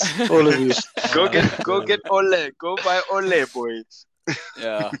teams, all of you. Go get Ole. Go buy Ole, boy.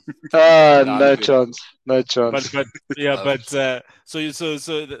 Yeah. No chance. But are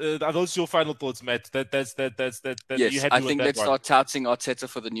those your final thoughts, Matt? That's yes. You had I think let's start touting Arteta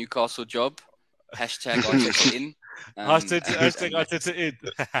for the Newcastle job. Hashtag Arteta in. Hashtag Arteta in.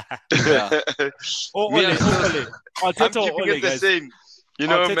 I'm keeping it the same. You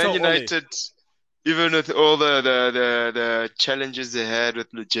know, Arteta, Man United, even with all the challenges they had with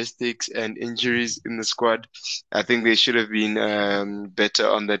logistics and injuries in the squad, I think they should have been better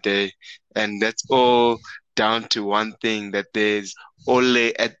on the day. And that's all down to one thing, that there's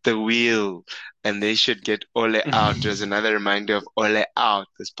Ole at the wheel. And they should get Ole out. There's another reminder of Ole out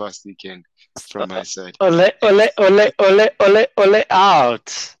this past weekend from my side. Ole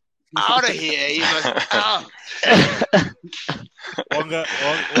out. Out of here. You must out.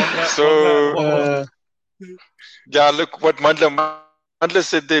 Look what Mandla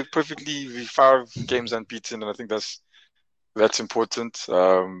said there perfectly. We 5 games unbeaten, and I think that's important.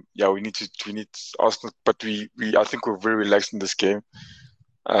 We need Arsenal, but we I think we're very relaxed in this game.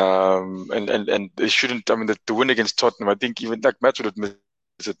 And they shouldn't. I mean, the win against Tottenham, I think even like Matt would admit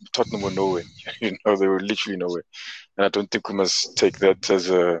that Tottenham were nowhere. They were literally nowhere, and I don't think we must take that as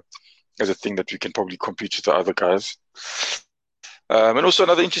a thing that we can probably compete with the other guys. And also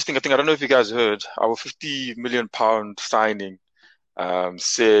another interesting thing, I don't know if you guys heard, our £50 million signing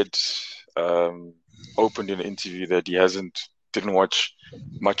said opened in an interview that he didn't watch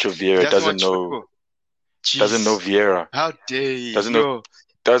much of Vieira, doesn't know Vieira. How dare you?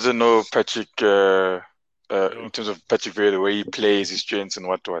 Doesn't know Patrick in terms of Patrick Vieira, the way he plays, his strengths and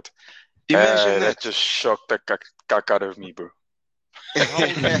what. Imagine that just shocked the cack out of me, bro.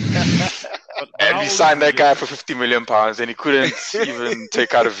 And we signed that guy for £50 million, and he couldn't even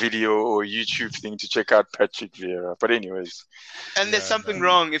take out a video or YouTube thing to check out Patrick Vieira. But anyways, and there's something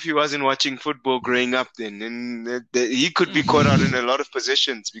wrong if he wasn't watching football growing up. Then, and he could be caught out in a lot of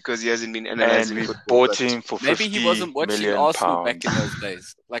positions because he hasn't been analyzing and we football. bought him for £50 Maybe he wasn't watching million Arsenal back in those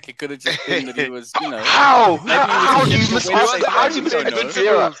days. Like it could have just been that he was, you know. How do you Maybe miss he was Patrick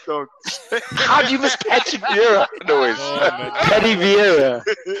Vieira? How do you miss Patrick Vieira? No ways. Paddy Vieira.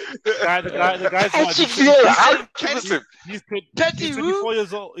 The guy's Patrick Vieira. How do you miss him? He's 24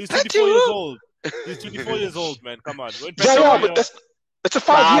 years old. He's 24 years old. He's 24 years old, man. Come on. Yeah, but that's a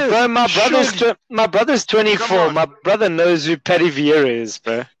 5 years. Bro, my brother's 24. My brother knows who Paddy Vieira is,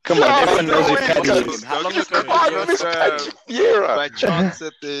 bro. Come on, everyone knows who Paddy is. How long ago? How do you miss Patrick Vieira? By chance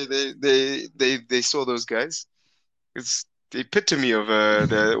that they saw those guys. It's the epitome of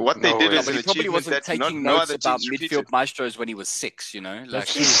what they did. Yeah, Is but an he probably achievement wasn't that taking no notes other about teams midfield repeated. maestros when he was 6, you know? Like,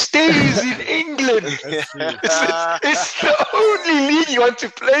 He stays in England. It's the only league you want to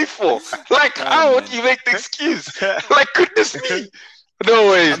play for. Like, how would you make the excuse? Like, goodness me.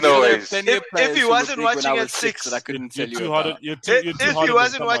 No ways. If he wasn't watching at 6, that I couldn't tell You're you too about. hard. if he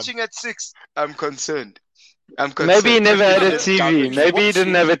wasn't watching at 6, I'm concerned. Maybe he never had a TV. Maybe he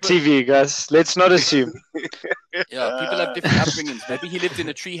didn't have a TV, guys. Let's not assume. Yeah, people have different upbringings. Maybe he lived in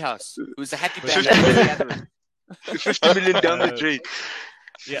a treehouse. It was a happy band. 50 million down the drain.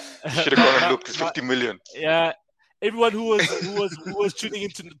 Yeah. Should have gone and looked. It's 50 million. Yeah. Everyone who was tuning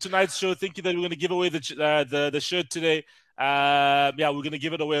into tonight's show, thinking that we're going to give away the shirt today. We're going to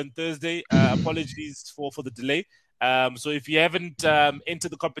give it away on Thursday. Apologies for the delay. So if you haven't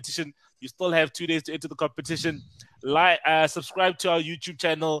entered the competition, you still have 2 days to enter the competition. Subscribe to our YouTube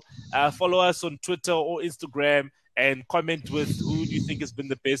channel, follow us on Twitter or Instagram, and comment with who do you think has been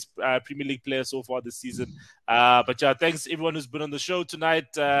the best Premier League player so far this season. Thanks everyone who's been on the show tonight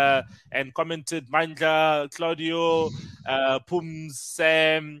and commented. Mandla, Claudio, Pums,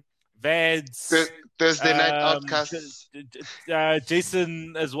 Sam, Vads, Thursday night outcasts.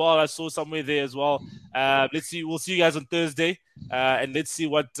 Jason as well. I saw somewhere there as well. Let's see. We'll see you guys on Thursday, and let's see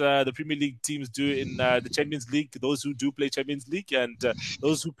what the Premier League teams do in the Champions League. Those who do play Champions League and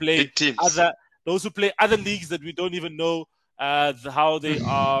those who play other leagues that we don't even know how they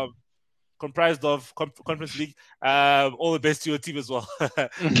are comprised of. Conference League. All the best to your team as well.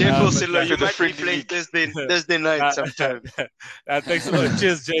 Careful, Silo. You might be playing Thursday night sometime. Thanks a lot.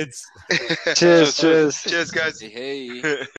 Cheers, gents. Cheers. Cheers, guys. Hey.